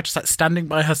full drag, just like standing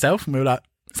by herself. And we were like,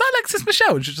 is that Alexis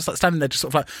Michelle? And she was just like standing there, just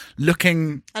sort of like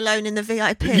looking alone in the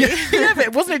VIP. Yeah, but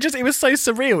it was so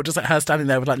surreal, just like her standing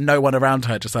there with like no one around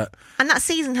her, just like. And that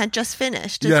season had just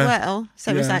finished as well,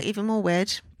 so it was like even more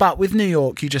weird. But with New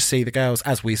York, you just see the girls,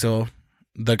 as we saw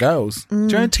the girls. Do you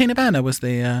know Tina Burner was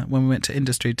the when we went to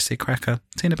Industry to see Cracker?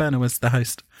 Tina Burner was the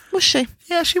host. Was she?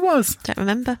 Yeah, she was. Don't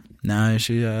remember. No,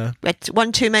 she. We had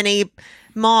one too many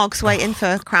margs waiting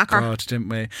for Cracker. God, didn't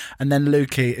we? And then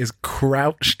Luki is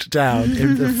crouched down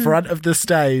in the front of the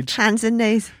stage, hands and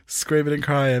knees, screaming and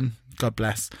crying. God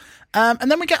bless.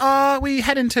 And then we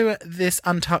head into this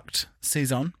Untucked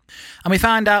season, and we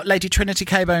find out Lady Trinity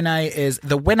K. Bonet is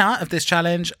the winner of this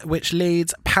challenge, which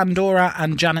leads Pandora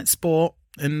and Janet Sport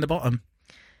in the bottom.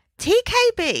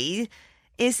 TKB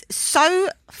is so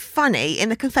funny in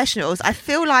the confessionals. I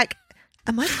feel like,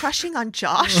 am I crushing on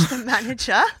Josh, the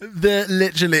manager?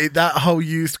 Literally, that whole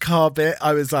used car bit,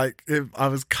 I was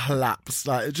collapsed.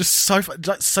 Like, it's just so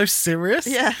so serious.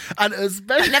 Yeah. And it was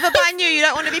very... Never buy new. You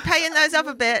don't want to be paying those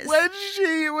other bits. When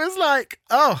she was like,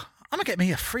 oh, I'm going to get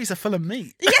me a freezer full of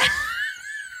meat. Yeah.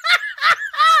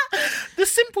 The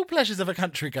simple pleasures of a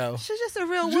country girl. She's just a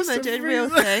real woman doing real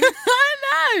things.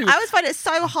 I know. I always find it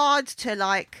so hard to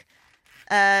like...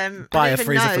 buy a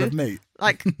freezer full of meat.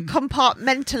 Like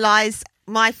compartmentalize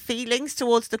my feelings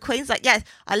towards the queens. Like, yes,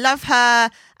 I love her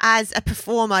as a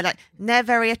performer. Like, they're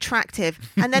very attractive,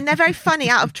 and then they're very funny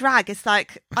out of drag. It's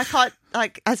like I can't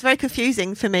like. It's very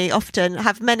confusing for me. Often I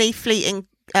have many fleeting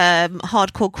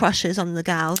hardcore crushes on the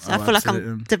gals. I feel absolutely.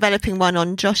 like I'm developing one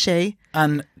on Joshy.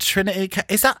 And Trinity,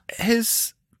 is that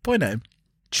his boy name?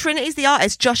 Trinity's the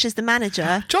artist, Josh is the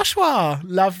manager. Joshua,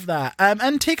 love that. And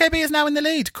TKB is now in the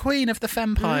lead, Queen of the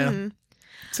Fempire.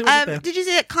 So did you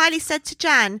see that Kylie said to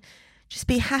Jan, just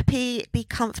be happy, be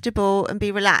comfortable and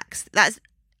be relaxed? That's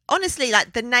honestly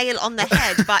like the nail on the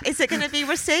head, but is it going to be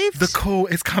received? The call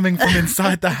is coming from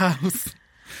inside the house.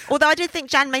 Although I do think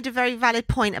Jan made a very valid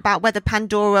point about whether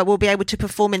Pandora will be able to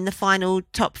perform in the final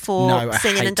top 4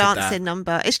 singing and dancing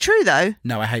number. It's true though.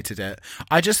 No, I hated it.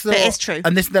 I just thought... But it is true.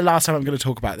 And this is the last time I'm going to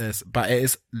talk about this, but it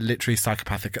is literally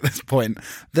psychopathic at this point,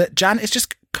 that Jan is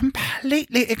just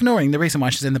completely ignoring the reason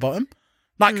why she's in the bottom.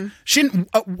 Like, she didn't...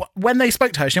 when they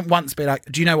spoke to her, she didn't once be like,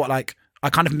 do you know what, like, I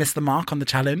kind of missed the mark on the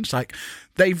challenge. Like,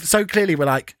 they so clearly were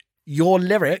like, your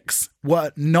lyrics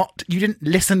were not... You didn't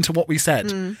listen to what we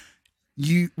said.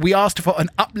 We asked for an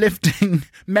uplifting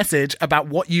message about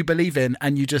what you believe in,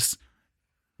 and you just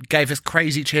gave us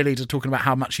crazy cheerleader talking about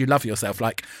how much you love yourself.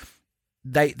 Like,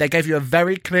 they gave you a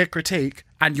very clear critique,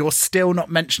 and you're still not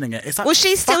mentioning it. It's like, well,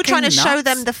 she's still trying to nuts. show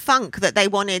them the funk that they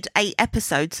wanted 8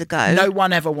 episodes ago. No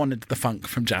one ever wanted the funk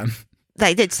from Jan.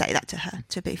 They did say that to her,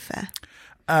 to be fair.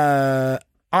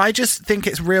 I just think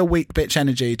it's real weak bitch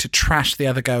energy to trash the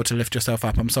other girl to lift yourself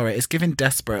up. I'm sorry. It's giving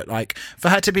desperate. Like, for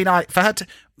her to be like,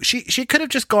 she could have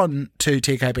just gone to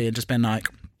TKB and just been like,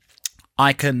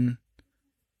 I'm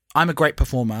a great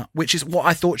performer, which is what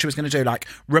I thought she was going to do. Like,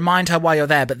 remind her why you're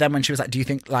there. But then when she was like, do you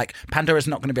think like Pandora's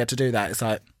not going to be able to do that? It's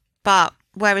like, but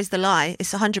where is the lie?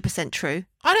 It's 100% true.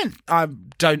 I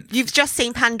don't. You've just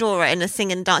seen Pandora in a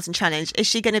singing and dancing challenge. Is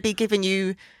she going to be giving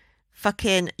you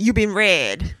fucking, you've been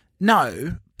reared?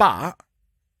 No, but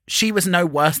she was no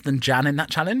worse than Jan in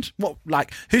that challenge. What,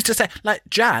 like, who's to say? Like,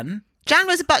 Jan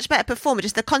was a much better performer.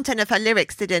 Just the content of her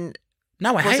lyrics wasn't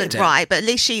hated it. Right, but at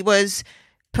least she was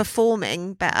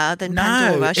performing better than No,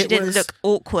 Pandora. She it didn't was- look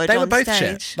awkward They were on both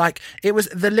stage. shit. Like, it was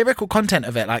the lyrical content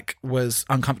of it. Like, was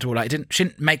uncomfortable. Like, she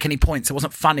didn't make any points. It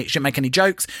wasn't funny. She didn't make any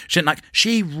jokes.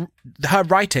 Her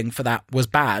writing for that was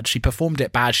bad. She performed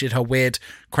it bad. She did her weird,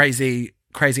 crazy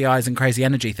eyes and crazy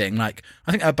energy thing. Like,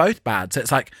 I think they're both bad. So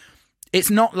it's like, it's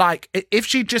not like if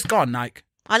she'd just gone like.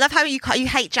 I love how you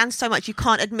hate Jan so much you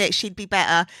can't admit she'd be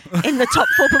better in the top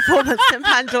 4 performance than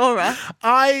Pandora.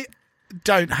 I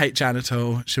don't hate Jan at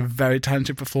all. She's a very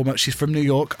talented performer. She's from New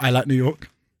York. I like New York.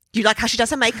 You like how she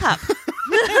does her makeup?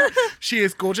 She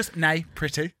is gorgeous. Nay,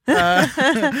 pretty.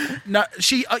 No,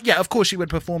 she. Yeah, of course she would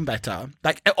perform better.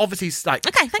 Like, obviously, like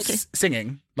Okay, thank you.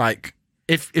 Singing. Like,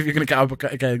 if you're going to go up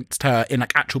against her in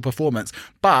like actual performance,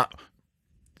 but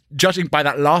judging by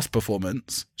that last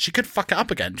performance, she could fuck it up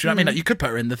again. Do you know what I mean? Like, you could put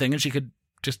her in the thing and she could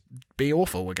just be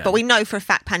awful again. But we know for a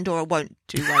fact Pandora won't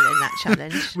do well in that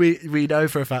challenge. we know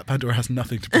for a fact Pandora has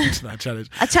nothing to bring to that challenge.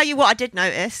 I tell you what I did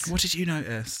notice. What did you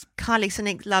notice? Kylie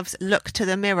Sonique Love's look to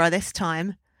the mirror this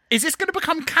time. Is this going to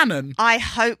become canon? I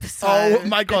hope so. Oh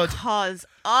my God. Because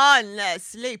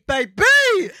honestly, baby,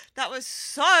 that was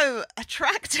so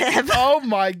attractive. Oh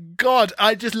my God.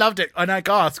 I just loved it. And I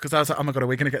gasped because I was like, oh my God, are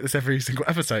we going to get this every single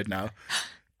episode now?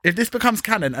 If this becomes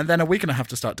canon, and then are we going to have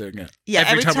to start doing it? Yeah,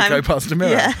 every time we go past a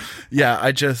mirror. Yeah.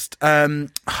 I just,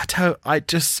 I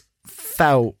just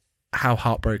felt how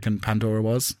heartbroken Pandora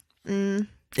was. It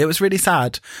was really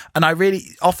sad. And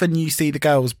often you see the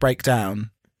girls break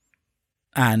down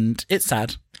and it's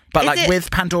sad. But with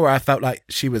Pandora, I felt like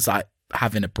she was like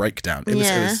having a breakdown. It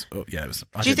was,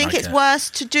 do you think it's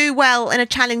worse to do well in a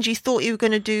challenge you thought you were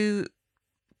going to do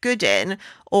good in,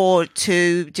 or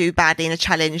to do badly in a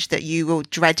challenge that you were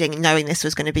dreading, knowing this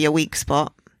was going to be a weak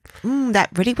spot? That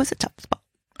really was a tough spot.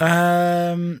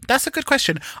 That's a good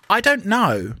question. I don't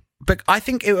know, but I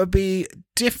think it would be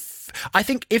I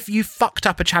think if you fucked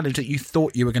up a challenge that you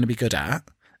thought you were going to be good at,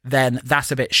 then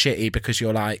that's a bit shitty because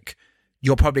you're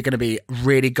probably going to be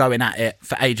really going at it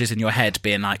for ages in your head,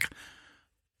 being like,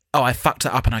 oh, I fucked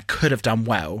it up and I could have done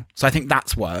well. So I think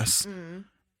that's worse.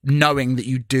 Knowing that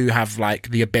you do have like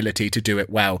the ability to do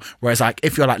it well. Whereas like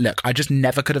if you're like, look, I just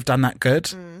never could have done that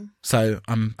good. So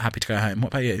I'm happy to go home. What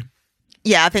about you?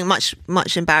 Yeah, I think much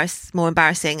more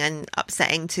embarrassing and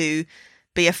upsetting to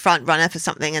be a front runner for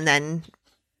something and then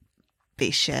be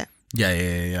shit.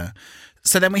 Yeah.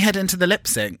 So then we head into the lip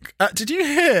sync. Did you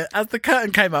hear as the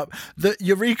curtain came up that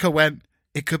Eureka went,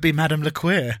 it could be Madame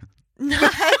LeQueer? No.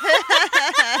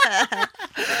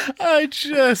 I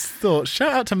just thought,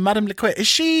 shout out to Madame LeQueer. Is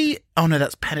she... Oh no,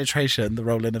 that's Penetration, the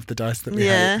rolling of the dice that we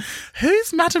hate.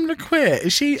 Who's Madame LeQueer?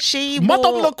 Is she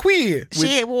Madame LeQueer?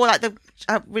 She wore like the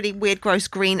really weird, gross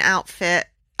green outfit.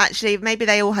 Actually, maybe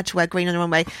they all had to wear green on the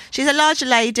runway. She's a larger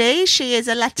lady. She is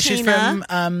a Latina. She's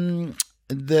from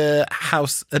the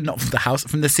house, not from the house,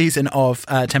 from the season of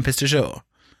Tempest du Jour.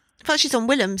 I thought she's on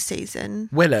Willem's season.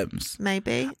 Willem's?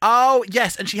 Maybe. Oh,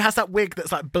 yes. And she has that wig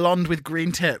that's like blonde with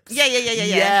green tips. Yeah.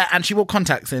 Yeah, and she wore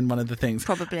contacts in one of the things.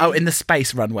 Probably. Oh, in the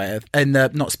space runway. In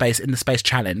the space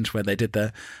challenge where they did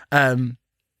the...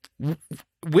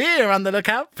 we're on the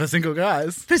lookout for single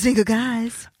guys.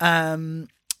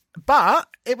 But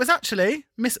it was actually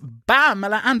Miss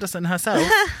Pamela Anderson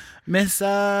herself, Miss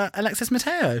Alexis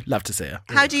Mateo. Love to see her.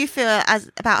 How do you feel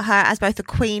about her as both a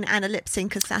queen and a lip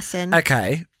sync assassin?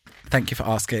 Okay, thank you for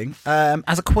asking.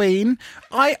 As a queen,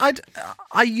 I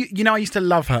used to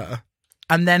love her,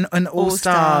 and then in All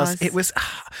Stars, it was,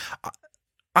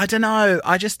 I don't know,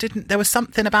 I just didn't. There was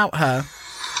something about her.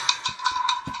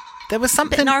 There was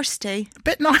something bit nasty.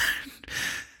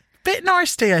 Bit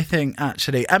nasty, I think,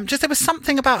 actually. Just there was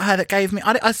something about her that gave me...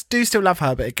 I do still love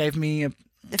her, but it gave me a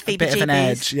bit of an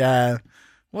edge. Yeah.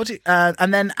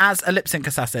 And then as a lip sync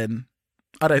assassin,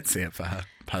 I don't see it for her,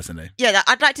 personally. Yeah,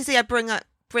 I'd like to see her bring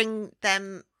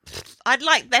them... I'd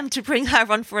like them to bring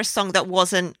her on for a song that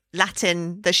wasn't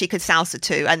Latin, that she could salsa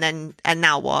to, and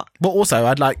now what? Well, also,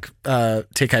 I'd like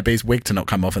TKB's wig to not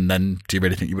come off, and then do you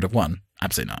really think you would have won?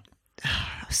 Absolutely not.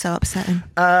 So upsetting.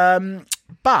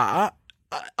 But...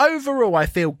 overall, I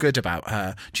feel good about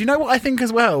her. Do you know what I think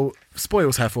as well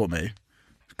spoils her for me?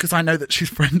 Because I know that she's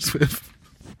friends with...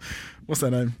 What's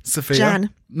her name? Sophia? Jan.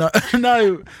 No.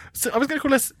 So I was going to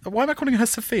call her... Why am I calling her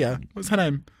Sophia? What's her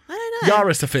name? I don't know.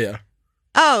 Yara Sophia.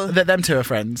 Oh. Them two are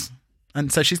friends. And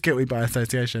so she's guilty by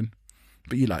association.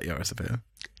 But you like Yara Sophia.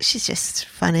 She's just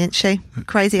funny, isn't she?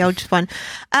 Crazy old fun.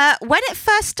 When it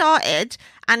first started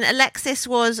and Alexis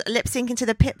was lip syncing to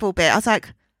the Pitbull bit, I was like...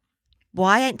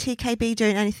 why ain't TKB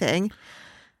doing anything?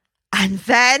 And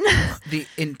then the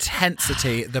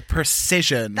intensity, the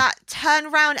precision. that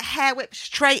turnaround hair whip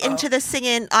straight into the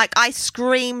singing. Like, I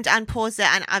screamed and paused it,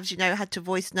 and as you know, had to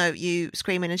voice note you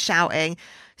screaming and shouting.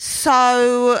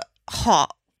 So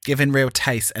hot. Giving real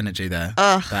Taste energy there.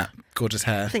 Ugh. That gorgeous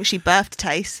hair. I think she birthed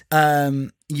Taste.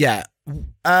 Yeah.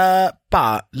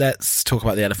 But let's talk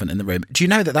about the elephant in the room. Do you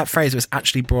know that phrase was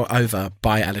actually brought over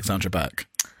by Alexandra Burke?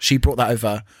 She brought that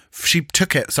over. She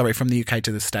took it, from the UK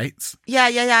to the States. Yeah.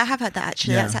 I have heard that,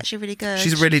 actually. Yeah. That's actually really good.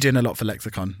 She's really doing a lot for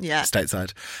Lexicon. Yeah.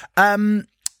 Stateside. Can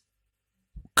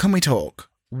we talk?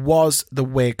 Was the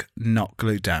wig not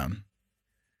glued down?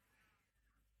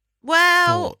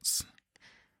 Well, Thoughts?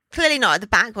 clearly not at the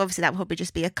back. Obviously, that would probably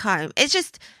just be a comb.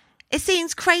 It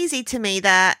seems crazy to me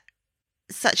that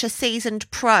such a seasoned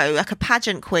pro, like a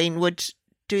pageant queen, would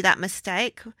do that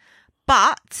mistake.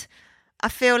 But I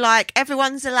feel like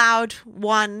everyone's allowed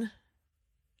one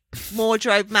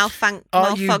wardrobe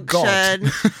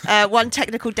malfunction, one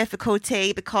technical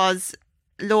difficulty, because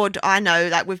Lord, I know,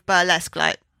 like with burlesque,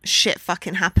 like shit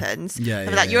fucking happens.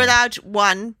 You're allowed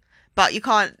one, but you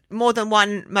can't more than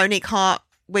one Monique Hart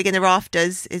wig in the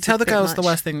rafters. Tell the girls the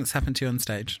worst thing that's happened to you on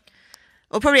stage.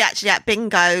 Well, probably actually at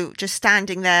bingo, just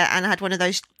standing there, and I had one of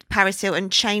those Paris Hilton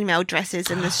chainmail dresses,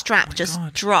 and the strap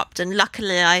dropped, and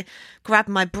luckily I grabbed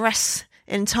my breasts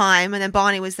in time, and then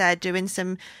Barney was there doing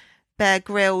some Bear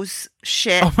Grylls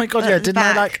shit. Oh my god, yeah!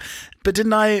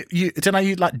 Didn't I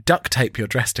like duct tape your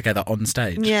dress together on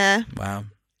stage? Yeah. Wow.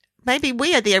 Maybe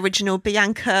we are the original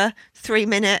Bianca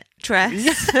 3-minute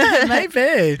dress. Yeah,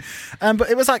 maybe. But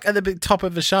it was like at the top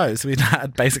of the show, so we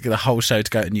had basically the whole show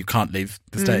to go, and you can't leave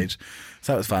the stage.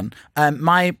 So that was fun.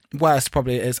 My worst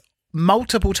probably is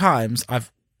multiple times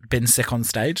I've been sick on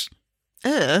stage.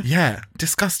 Ugh. Yeah,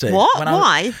 disgusting. What?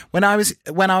 Why? When I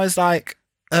was like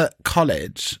at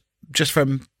college, just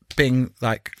from being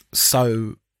like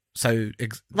so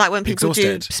like when people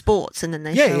exhausted. do sports and then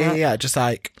they yeah, just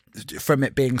like from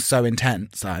it being so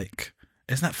intense, like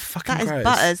isn't that fucking that gross? Is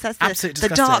butters. That's absolutely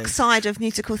the dark side of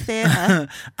musical theatre.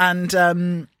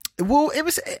 And well, it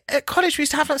was at college we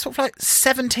used to have like sort of like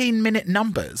 17-minute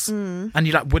numbers, and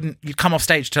you'd come off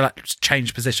stage to like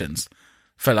change positions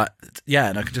for like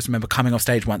and I can just remember coming off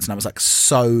stage once and I was like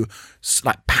so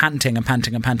like panting.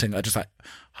 I just like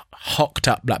hocked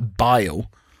up like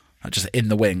bile, like just in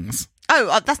the wings.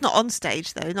 Oh, that's not on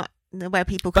stage though, not where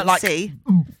people can see.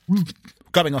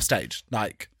 Going off stage,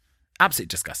 like absolutely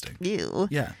disgusting. Ew.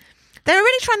 Yeah. They were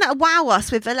really trying to wow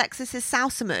us with Alexis's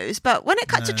salsa moves, but when it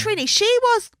cut to Trini, she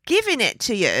was giving it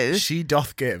to you. She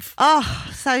doth give. Oh,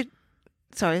 so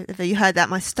sorry if you heard that,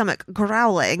 my stomach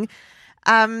growling.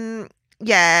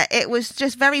 Yeah, it was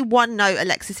just very one-note,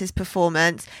 Alexis's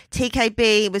performance.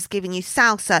 TKB was giving you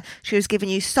salsa. She was giving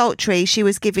you sultry. She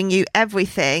was giving you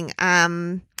everything.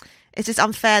 It's just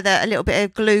unfair that a little bit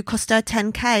of glue cost her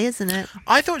 10k, isn't it?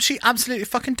 I thought she absolutely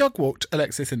fucking dog-walked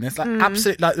Alexis in this. Like,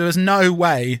 absolutely, like, there was no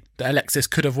way that Alexis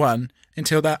could have won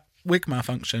until that wig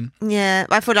malfunction. Yeah,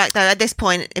 I feel like, though, at this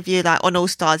point, if you're, like, on All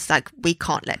Stars, like, we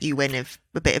can't let you win if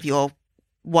a bit of your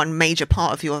one major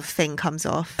part of your thing comes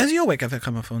off. Has your wig ever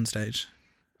come off on stage?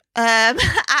 When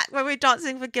we were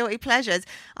dancing for Guilty Pleasures,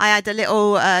 I had a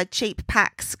little cheap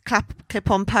Pax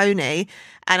clip-on pony,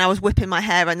 and I was whipping my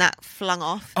hair, and that flung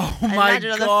off. Oh and my landed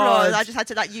god! On the floor. I just had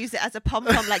to like use it as a pom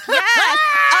pom, like yes,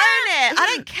 own it.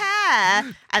 I don't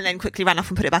care. And then quickly ran off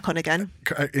and put it back on again.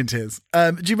 In tears.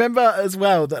 Do you remember as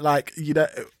well that like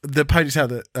the ponytail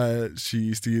that she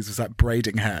used to use was like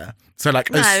braiding hair? So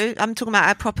like no, I'm talking about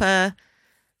a proper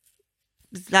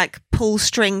like pull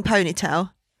string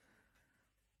ponytail.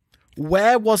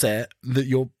 Where was it that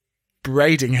your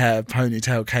braiding hair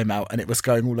ponytail came out and it was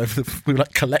going all over we were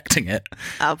like collecting it?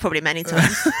 Oh, probably many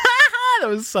times. That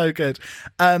was so good.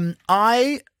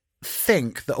 I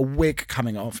think that a wig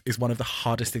coming off is one of the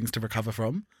hardest things to recover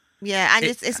from. Yeah, and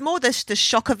it's more the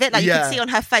shock of it. Like you can see on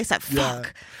her face, like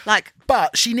fuck, like.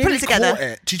 But she nearly caught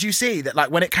it. Did you see that? Like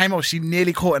when it came off, she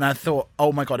nearly caught it, and I thought,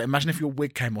 oh my god! Imagine if your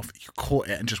wig came off, you caught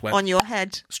it and just went on your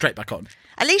head straight back on.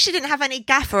 At least she didn't have any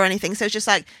gaff or anything, so it's just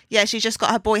like she's just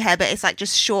got her boy hair, but it's like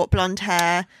just short blonde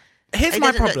hair. Here's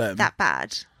my problem. Look that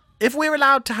bad. If we're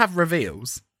allowed to have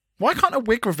reveals, why can't a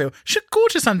wig reveal? She's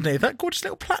gorgeous underneath that gorgeous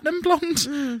little platinum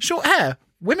blonde short hair.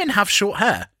 Women have short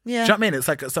hair. Yeah. Do you know what I mean? It's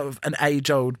like a sort of an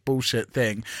age-old bullshit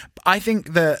thing. But I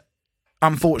think that,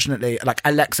 unfortunately, like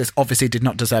Alexis obviously did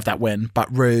not deserve that win,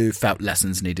 but Rue felt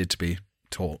lessons needed to be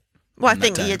taught. Well, I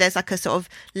think there's like a sort of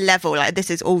level, like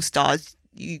this is All Stars.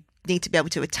 You need to be able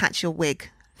to attach your wig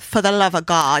For the love of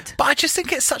God. But I just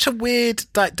think it's such a weird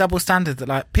like double standard that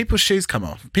like people's shoes come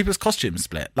off, people's costumes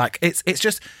split. Like it's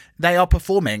just they are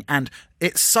performing, and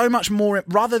it's so much more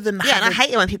rather than and I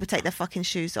hate it when people take their fucking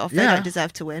shoes off. They don't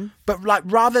deserve to win. But like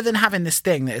rather than having this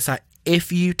thing that it's like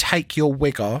if you take your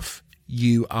wig off,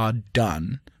 you are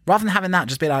done. Rather than having that,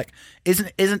 just be like,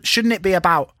 shouldn't it be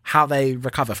about how they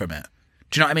recover from it?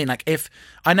 Do you know what I mean? Like, if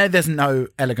I know there's no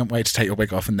elegant way to take your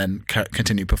wig off and then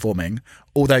continue performing,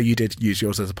 although you did use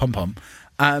yours as a pom pom.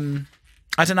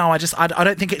 I don't know. I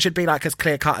don't think it should be like as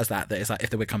clear cut as that. That it's like if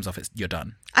the wig comes off, you're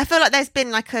done. I feel like there's been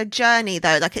like a journey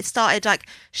though. Like it started like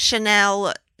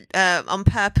Chanel on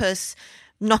purpose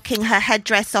knocking her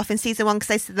headdress off in season 1 because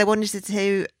they said they wanted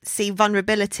to see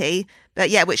vulnerability. But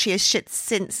yeah, which she has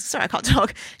since. Sorry, I can't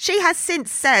talk. She has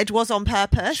since said was on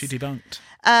purpose. She debunked.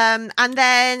 And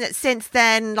then since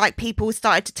then, like people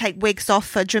started to take wigs off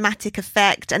for dramatic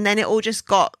effect, and then it all just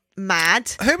got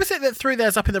mad. Who was it that threw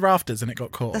theirs up in the rafters and it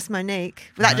got caught? That's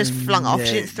Monique. That just flung off.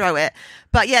 She didn't throw it.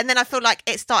 But yeah, and then I feel like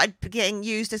it started getting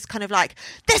used as kind of like,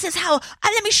 this is how, and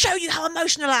let me show you how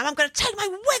emotional I am. I'm going to take my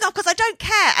wig off because I don't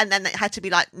care. And then it had to be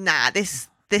like, nah, this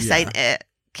ain't it.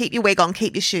 Keep your wig on,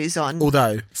 keep your shoes on.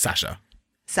 Although, Sash,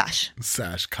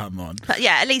 come on. But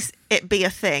yeah, at least it be a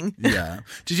thing. Yeah.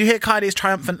 Did you hear Kylie's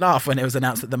triumphant laugh when it was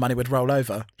announced that the money would roll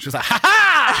over? She was like, ha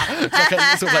ha! It's like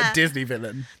a sort of like Disney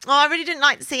villain. Oh, I really didn't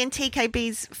like seeing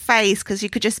TKB's face because you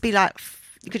could just be like,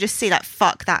 you could just see like,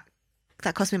 fuck, that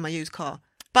cost me my used car.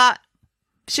 But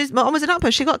she's almost an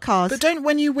upper. She got cars. But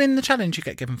when you win the challenge, you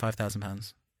get given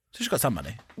 £5,000. So she's got some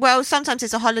money. Well, sometimes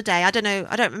it's a holiday. I don't know.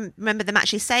 I don't remember them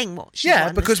actually saying what she won.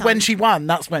 Yeah, because when she won,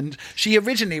 that's when she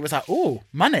originally was like, oh,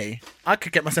 money. I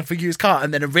could get myself a used car.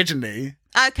 And then originally...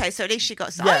 Okay, so at least she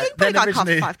got some. Yeah, you probably got a car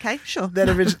for 5k, sure.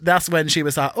 Then that's when she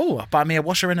was like, oh, buy me a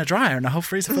washer and a dryer and a whole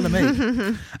freezer full of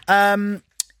meat.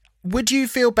 Would you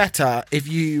feel better if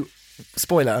you...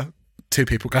 Spoiler, 2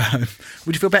 people go home.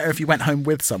 Would you feel better if you went home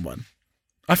with someone?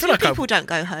 I feel 2 like people don't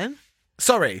go home.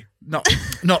 Sorry, not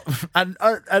an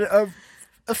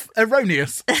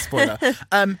erroneous spoiler.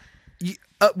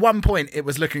 At one point, it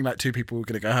was looking like 2 people were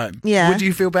going to go home. Yeah. Would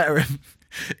you feel better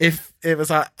if it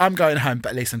was like, I'm going home, but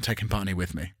at least I'm taking Barney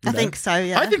with me? I think so,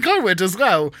 yeah. I think I would as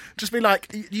well. Just be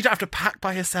like, you don't have to pack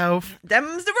by yourself.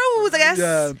 Them's the rules, I guess.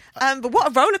 Yeah. But what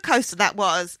a roller coaster that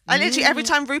was. I literally, every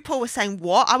time RuPaul was saying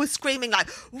what, I was screaming like,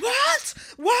 what?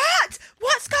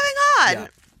 What's going on? Yeah.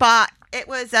 But it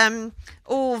was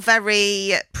all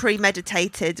very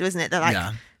premeditated, wasn't it?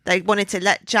 That they wanted to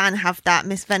let Jan have that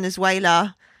Miss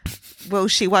Venezuela, will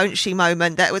she, won't she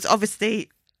moment that was obviously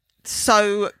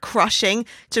so crushing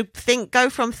to go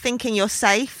from thinking you're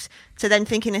safe to then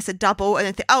thinking it's a double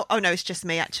and then oh no, it's just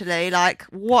me actually. Like,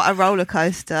 what a roller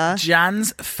coaster.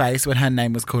 Jan's face when her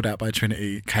name was called out by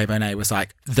Trinity K. Bonet was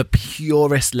like the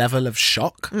purest level of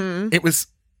shock. It was,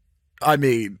 I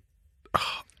mean...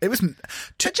 It was.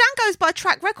 But Jan goes by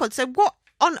track record, so what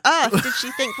on earth did she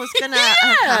think was going to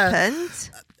have happened?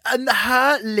 And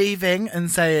her leaving and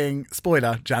saying,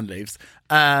 spoiler, Jan leaves.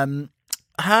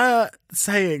 Her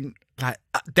saying, like,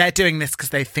 they're doing this because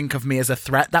they think of me as a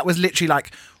threat. That was literally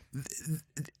like,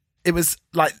 it was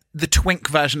like the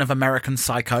twink version of American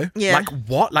Psycho. Yeah. Like,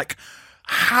 what? Like,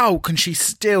 how can she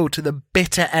still, to the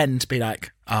bitter end, be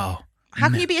like, oh. How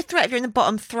can you be a threat if you're in the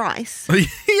bottom thrice?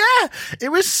 Yeah,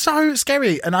 it was so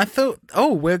scary. And I thought,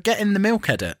 oh, we're getting the milk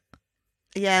edit.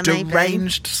 Yeah, maybe.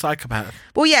 Deranged psychopath.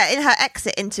 Well, yeah, in her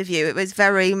exit interview, it was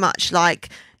very much like,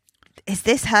 is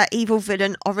this her evil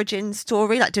villain origin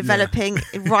story, like developing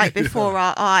right before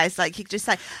our eyes? Like, you could just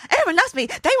say, everyone loves me.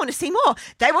 They want to see more.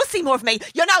 They will see more of me.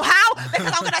 You know how?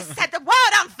 Because I'm going to set the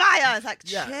world on fire. It's like,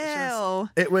 chill.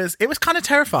 It was kind of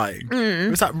terrifying.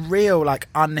 It was like real, like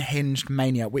unhinged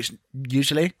mania, which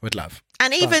usually would love.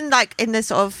 And even like in the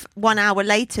sort of 1 hour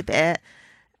later bit,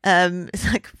 it's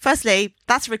like, firstly,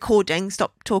 that's recording,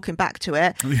 stop talking back to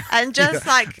it, and just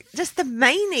like just the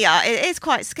mania, it is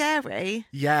quite scary.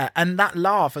 Yeah, and that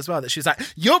laugh as well, that she was like,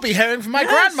 you'll be hearing from my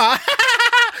grandma.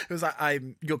 It was like,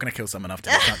 you're gonna kill someone after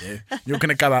this, aren't you? You're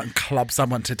gonna go out and club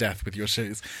someone to death with your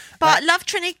shoes. But love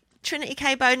Trinity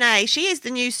K. Bonet. She is the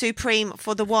new supreme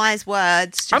for the wise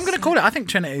words. I'm gonna call it. I think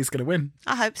Trinity's gonna win.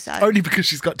 I hope so. Only because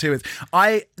she's got 2 wins.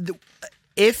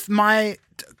 If my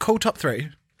call top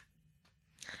 3.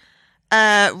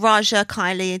 Raja,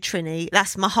 Kylie and Trini.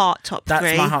 That's my heart top 3.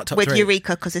 That's my heart top 3. With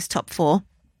Eureka because it's top 4.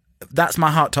 That's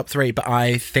my heart top 3, but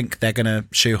I think they're going to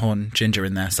shoehorn Ginger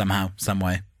in there somehow, some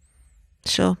way.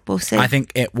 Sure, we'll see. I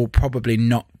think it will probably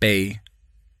not be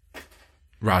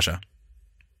Raja.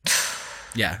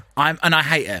 Yeah, I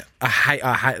hate it. I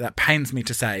hate that. Pains me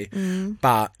to say,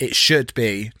 but it should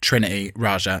be Trinity,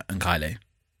 Raja and Kylie.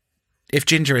 If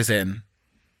Ginger is in,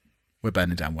 We're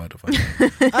burning down World of Wonder.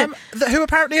 Who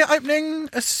apparently are opening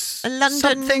a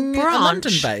London branch. A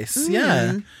London base.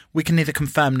 Yeah. We can neither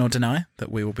confirm nor deny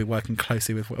that we will be working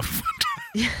closely with World of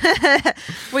Wonder.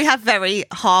 We have very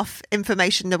half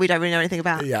information that we don't really know anything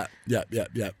about. Yeah.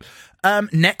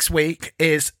 Next week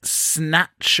is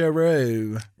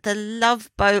Snatcheroo. The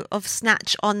Love Boat of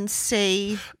Snatch on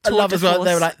Sea. I love as well.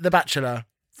 They were like The Bachelor.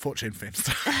 Fortune Feast.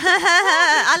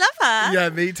 I love her. Yeah,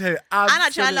 me too. And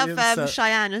actually, I love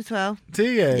Cheyenne as well. Do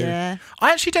you? Yeah.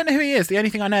 I actually don't know who he is. The only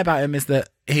thing I know about him is that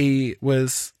he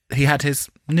had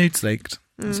his nudes leaked.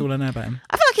 That's all I know about him.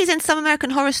 I feel like he's in some American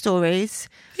Horror Stories.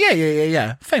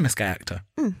 Yeah. Famous gay actor.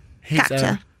 He's,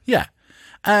 actor. Yeah.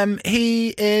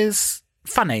 He is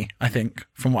funny, I think,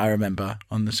 from what I remember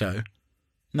on the show.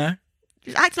 No?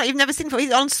 Acting like you've never seen him before.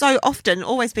 He's on so often,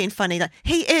 always being funny. Like,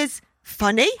 he is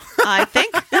funny, I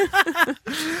think.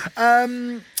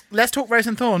 Let's talk Rose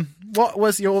and Thorn. What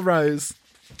was your rose?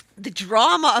 The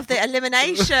drama of the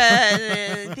elimination.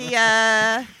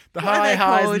 The high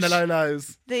highs and the low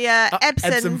lows. The ebbs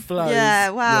and flows.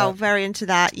 Yeah, wow, very into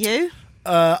that. You?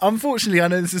 Unfortunately, I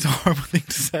know this is a horrible thing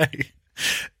to say.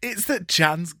 It's that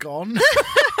Jan's gone.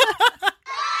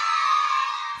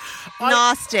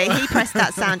 Nasty. He pressed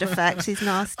that sound effect. He's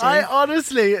nasty. I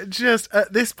honestly just,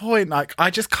 at this point, like, I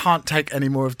just can't take any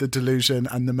more of the delusion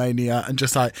and the mania, and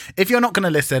just like, if you're not going to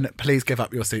listen, please give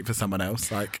up your seat for someone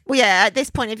else. Like, well, yeah, at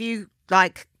this point, if you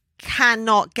like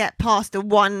cannot get past the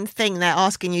one thing they're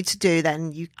asking you to do,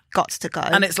 then you got to go.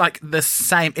 And it's like the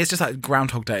same, it's just like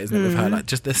Groundhog Day, isn't it, with her? Like,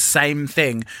 just the same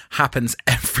thing happens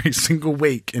every single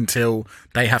week until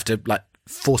they have to like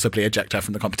forcibly eject her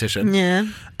from the competition. Yeah.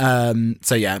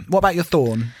 So yeah, what about your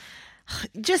Thorn?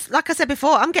 Just like I said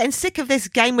before, I'm getting sick of this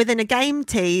game within a game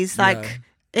tease. Like,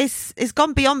 it's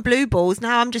gone beyond blue balls.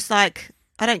 Now I'm just like,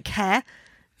 I don't care.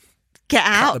 Get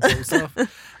out. Cut the balls off.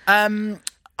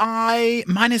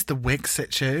 Mine is the wig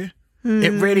situ.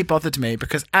 It really bothered me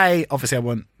because obviously I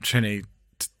want Trini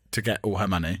to get all her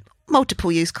money.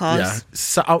 Multiple used cars. Yeah.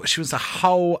 So she was a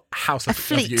whole house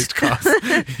of used cars.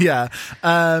 Yeah.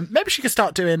 Maybe she could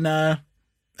start doing Uber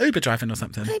driving or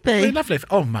something. Maybe. Really lovely.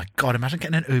 Oh my God, imagine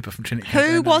getting an Uber from Trinity.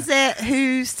 Who was it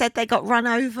who said they got run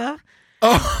over?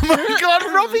 Oh my God,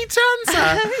 Robbie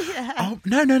Turner. Yeah. Oh,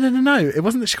 no. It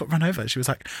wasn't that she got run over. She was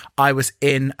like, I was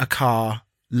in a car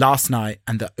last night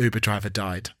and the Uber driver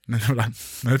died. And they were like,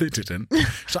 no, they didn't.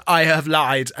 So I have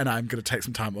lied and I'm going to take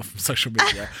some time off from social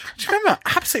media. Do you remember?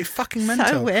 Absolutely fucking mental.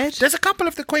 So weird. There's a couple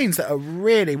of the queens that are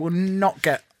really will not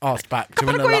get asked back. A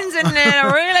couple of queens in there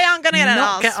really aren't going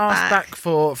to get asked back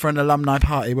for an alumni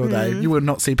party, will they? You will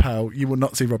not see Pearl. You will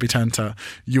not see Robbie Turner.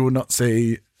 You will not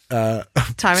see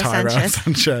Tyra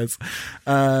Sanchez.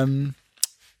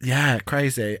 Yeah,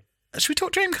 crazy. Should we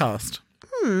talk Dreamcast?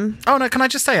 Oh no, can I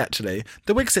just say actually,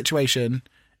 the wig situation,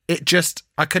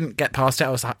 I couldn't get past it. I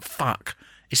was like, fuck.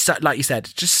 It's so, like you said,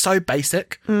 just so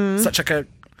basic. Such like and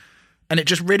it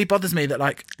just really bothers me that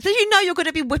like... So you know you're going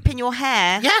to be whipping your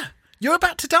hair. Yeah, you're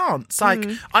about to dance. Like,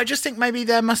 I just think maybe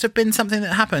there must have been something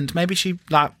that happened. Maybe she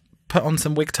like put on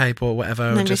some wig tape or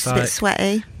whatever. Maybe just it's a bit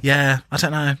sweaty. Yeah, I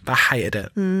don't know. But I hated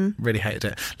it. Really hated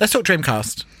it. Let's talk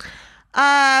Dreamcast.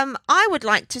 I would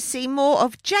like to see more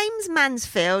of James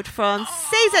Mansfield from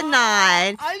season 9.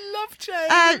 I love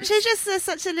James. She's just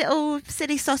such a little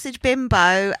silly sausage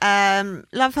bimbo.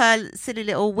 Love her silly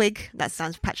little wig. That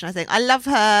sounds patronising. I love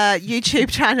her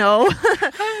YouTube channel.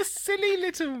 Her silly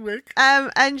little wig.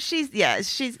 And she's. I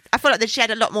feel like that she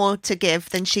had a lot more to give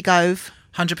than she gave.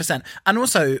 100%. And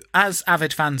also, as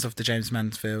avid fans of the James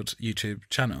Mansfield YouTube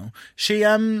channel, she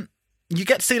you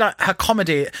get to see like her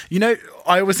comedy. You know,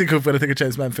 I always think of when I think of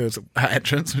James Mansfield's her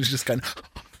entrance when she's just going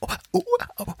for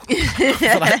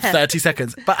like 30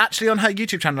 seconds. But actually on her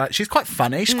YouTube channel, like, she's quite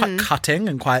funny. She's quite cutting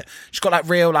and she's got like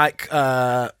real like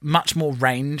much more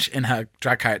range in her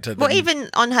drag character. Well, even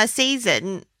on her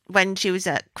season when she was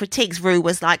at Critiques, Rue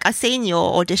was like, I seen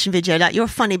your audition video, like you're a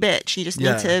funny bitch. You just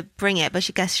need to bring it. But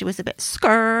she was a bit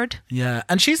scared. Yeah,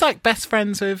 and she's like best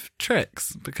friends with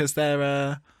Trix because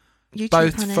they're YouTube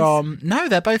both runners.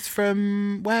 they're both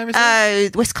from, where is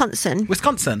it? Oh, Wisconsin.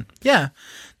 Yeah.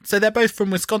 So they're both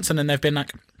from Wisconsin and they've been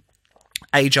like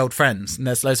age-old friends. And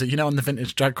there's loads of, on the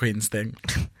Vintage Drag Queens thing,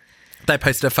 they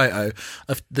posted a photo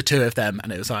of the two of them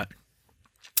and it was like,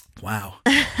 wow.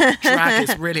 Drag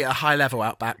is really a high level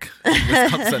out back in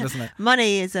Wisconsin, isn't it?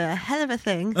 Money is a hell of a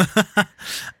thing.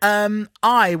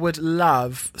 I would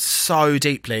love so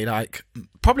deeply, like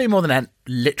probably more than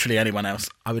literally anyone else,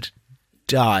 I would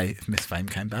die if Miss Fame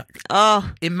came back.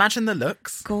 Oh, imagine the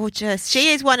looks. Gorgeous. She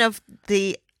is one of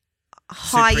the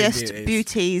highest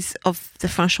beauties of the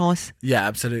franchise. Yeah,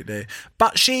 absolutely.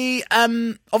 But she,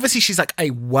 obviously she's like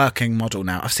a working model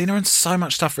now. I've seen her in so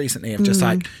much stuff recently of just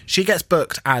like, she gets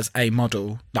booked as a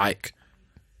model, like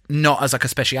not as like a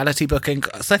speciality booking.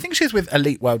 So I think she's with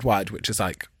Elite Worldwide, which is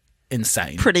like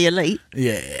insane. Pretty elite.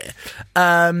 Yeah.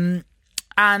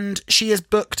 And she is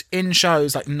booked in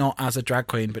shows like not as a drag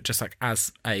queen, but just like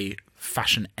as a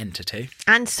fashion entity.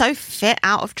 And so fit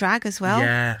out of drag as well.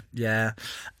 Yeah.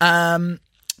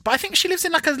 But I think she lives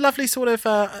in like a lovely sort of,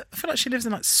 I feel like she lives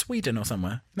in like Sweden or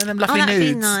somewhere. And them lovely that'd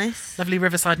nudes. Be nice. Lovely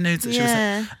riverside nudes that she was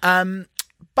in.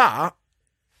 But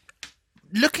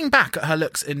looking back at her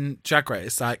looks in Drag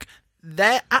Race, like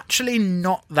they're actually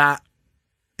not that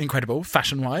incredible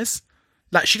fashion-wise.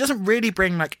 Like she doesn't really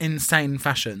bring like insane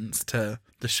fashions to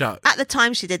the show. At the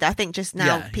time she did. I think just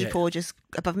now people are just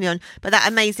above me on. But that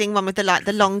amazing one with the like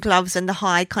the long gloves and the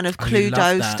high kind of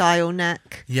Cluedo style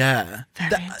neck. Yeah.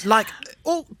 Like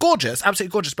all gorgeous,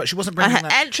 absolutely gorgeous, but she wasn't bringing her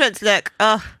entrance look.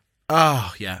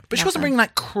 Oh yeah. But she wasn't bringing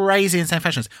like crazy insane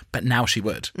fashions. But now she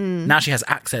would. Now she has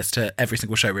access to every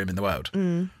single showroom in the world.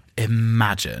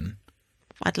 Imagine.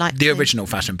 I'd like the original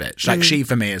fashion bitch. Like she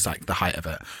for me is like the height of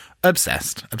it.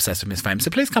 Obsessed with Miss Fame. So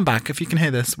please come back if you can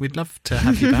hear this. We'd love to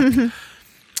have you back.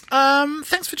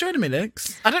 Thanks for joining me,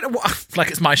 Lix. I don't know what, like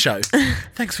it's my show.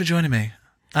 Thanks for joining me.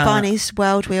 Barney's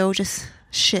world, we all just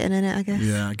shitting in it, I guess.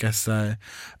 Yeah, I guess so.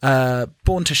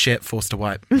 Born to shit, forced to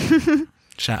wipe.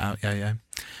 Shout out, yo.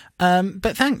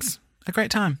 But thanks. A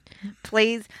great time.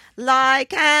 Please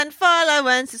like and follow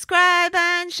and subscribe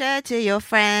and share to your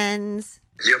friends.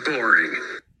 You're boring.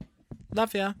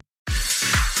 Love ya.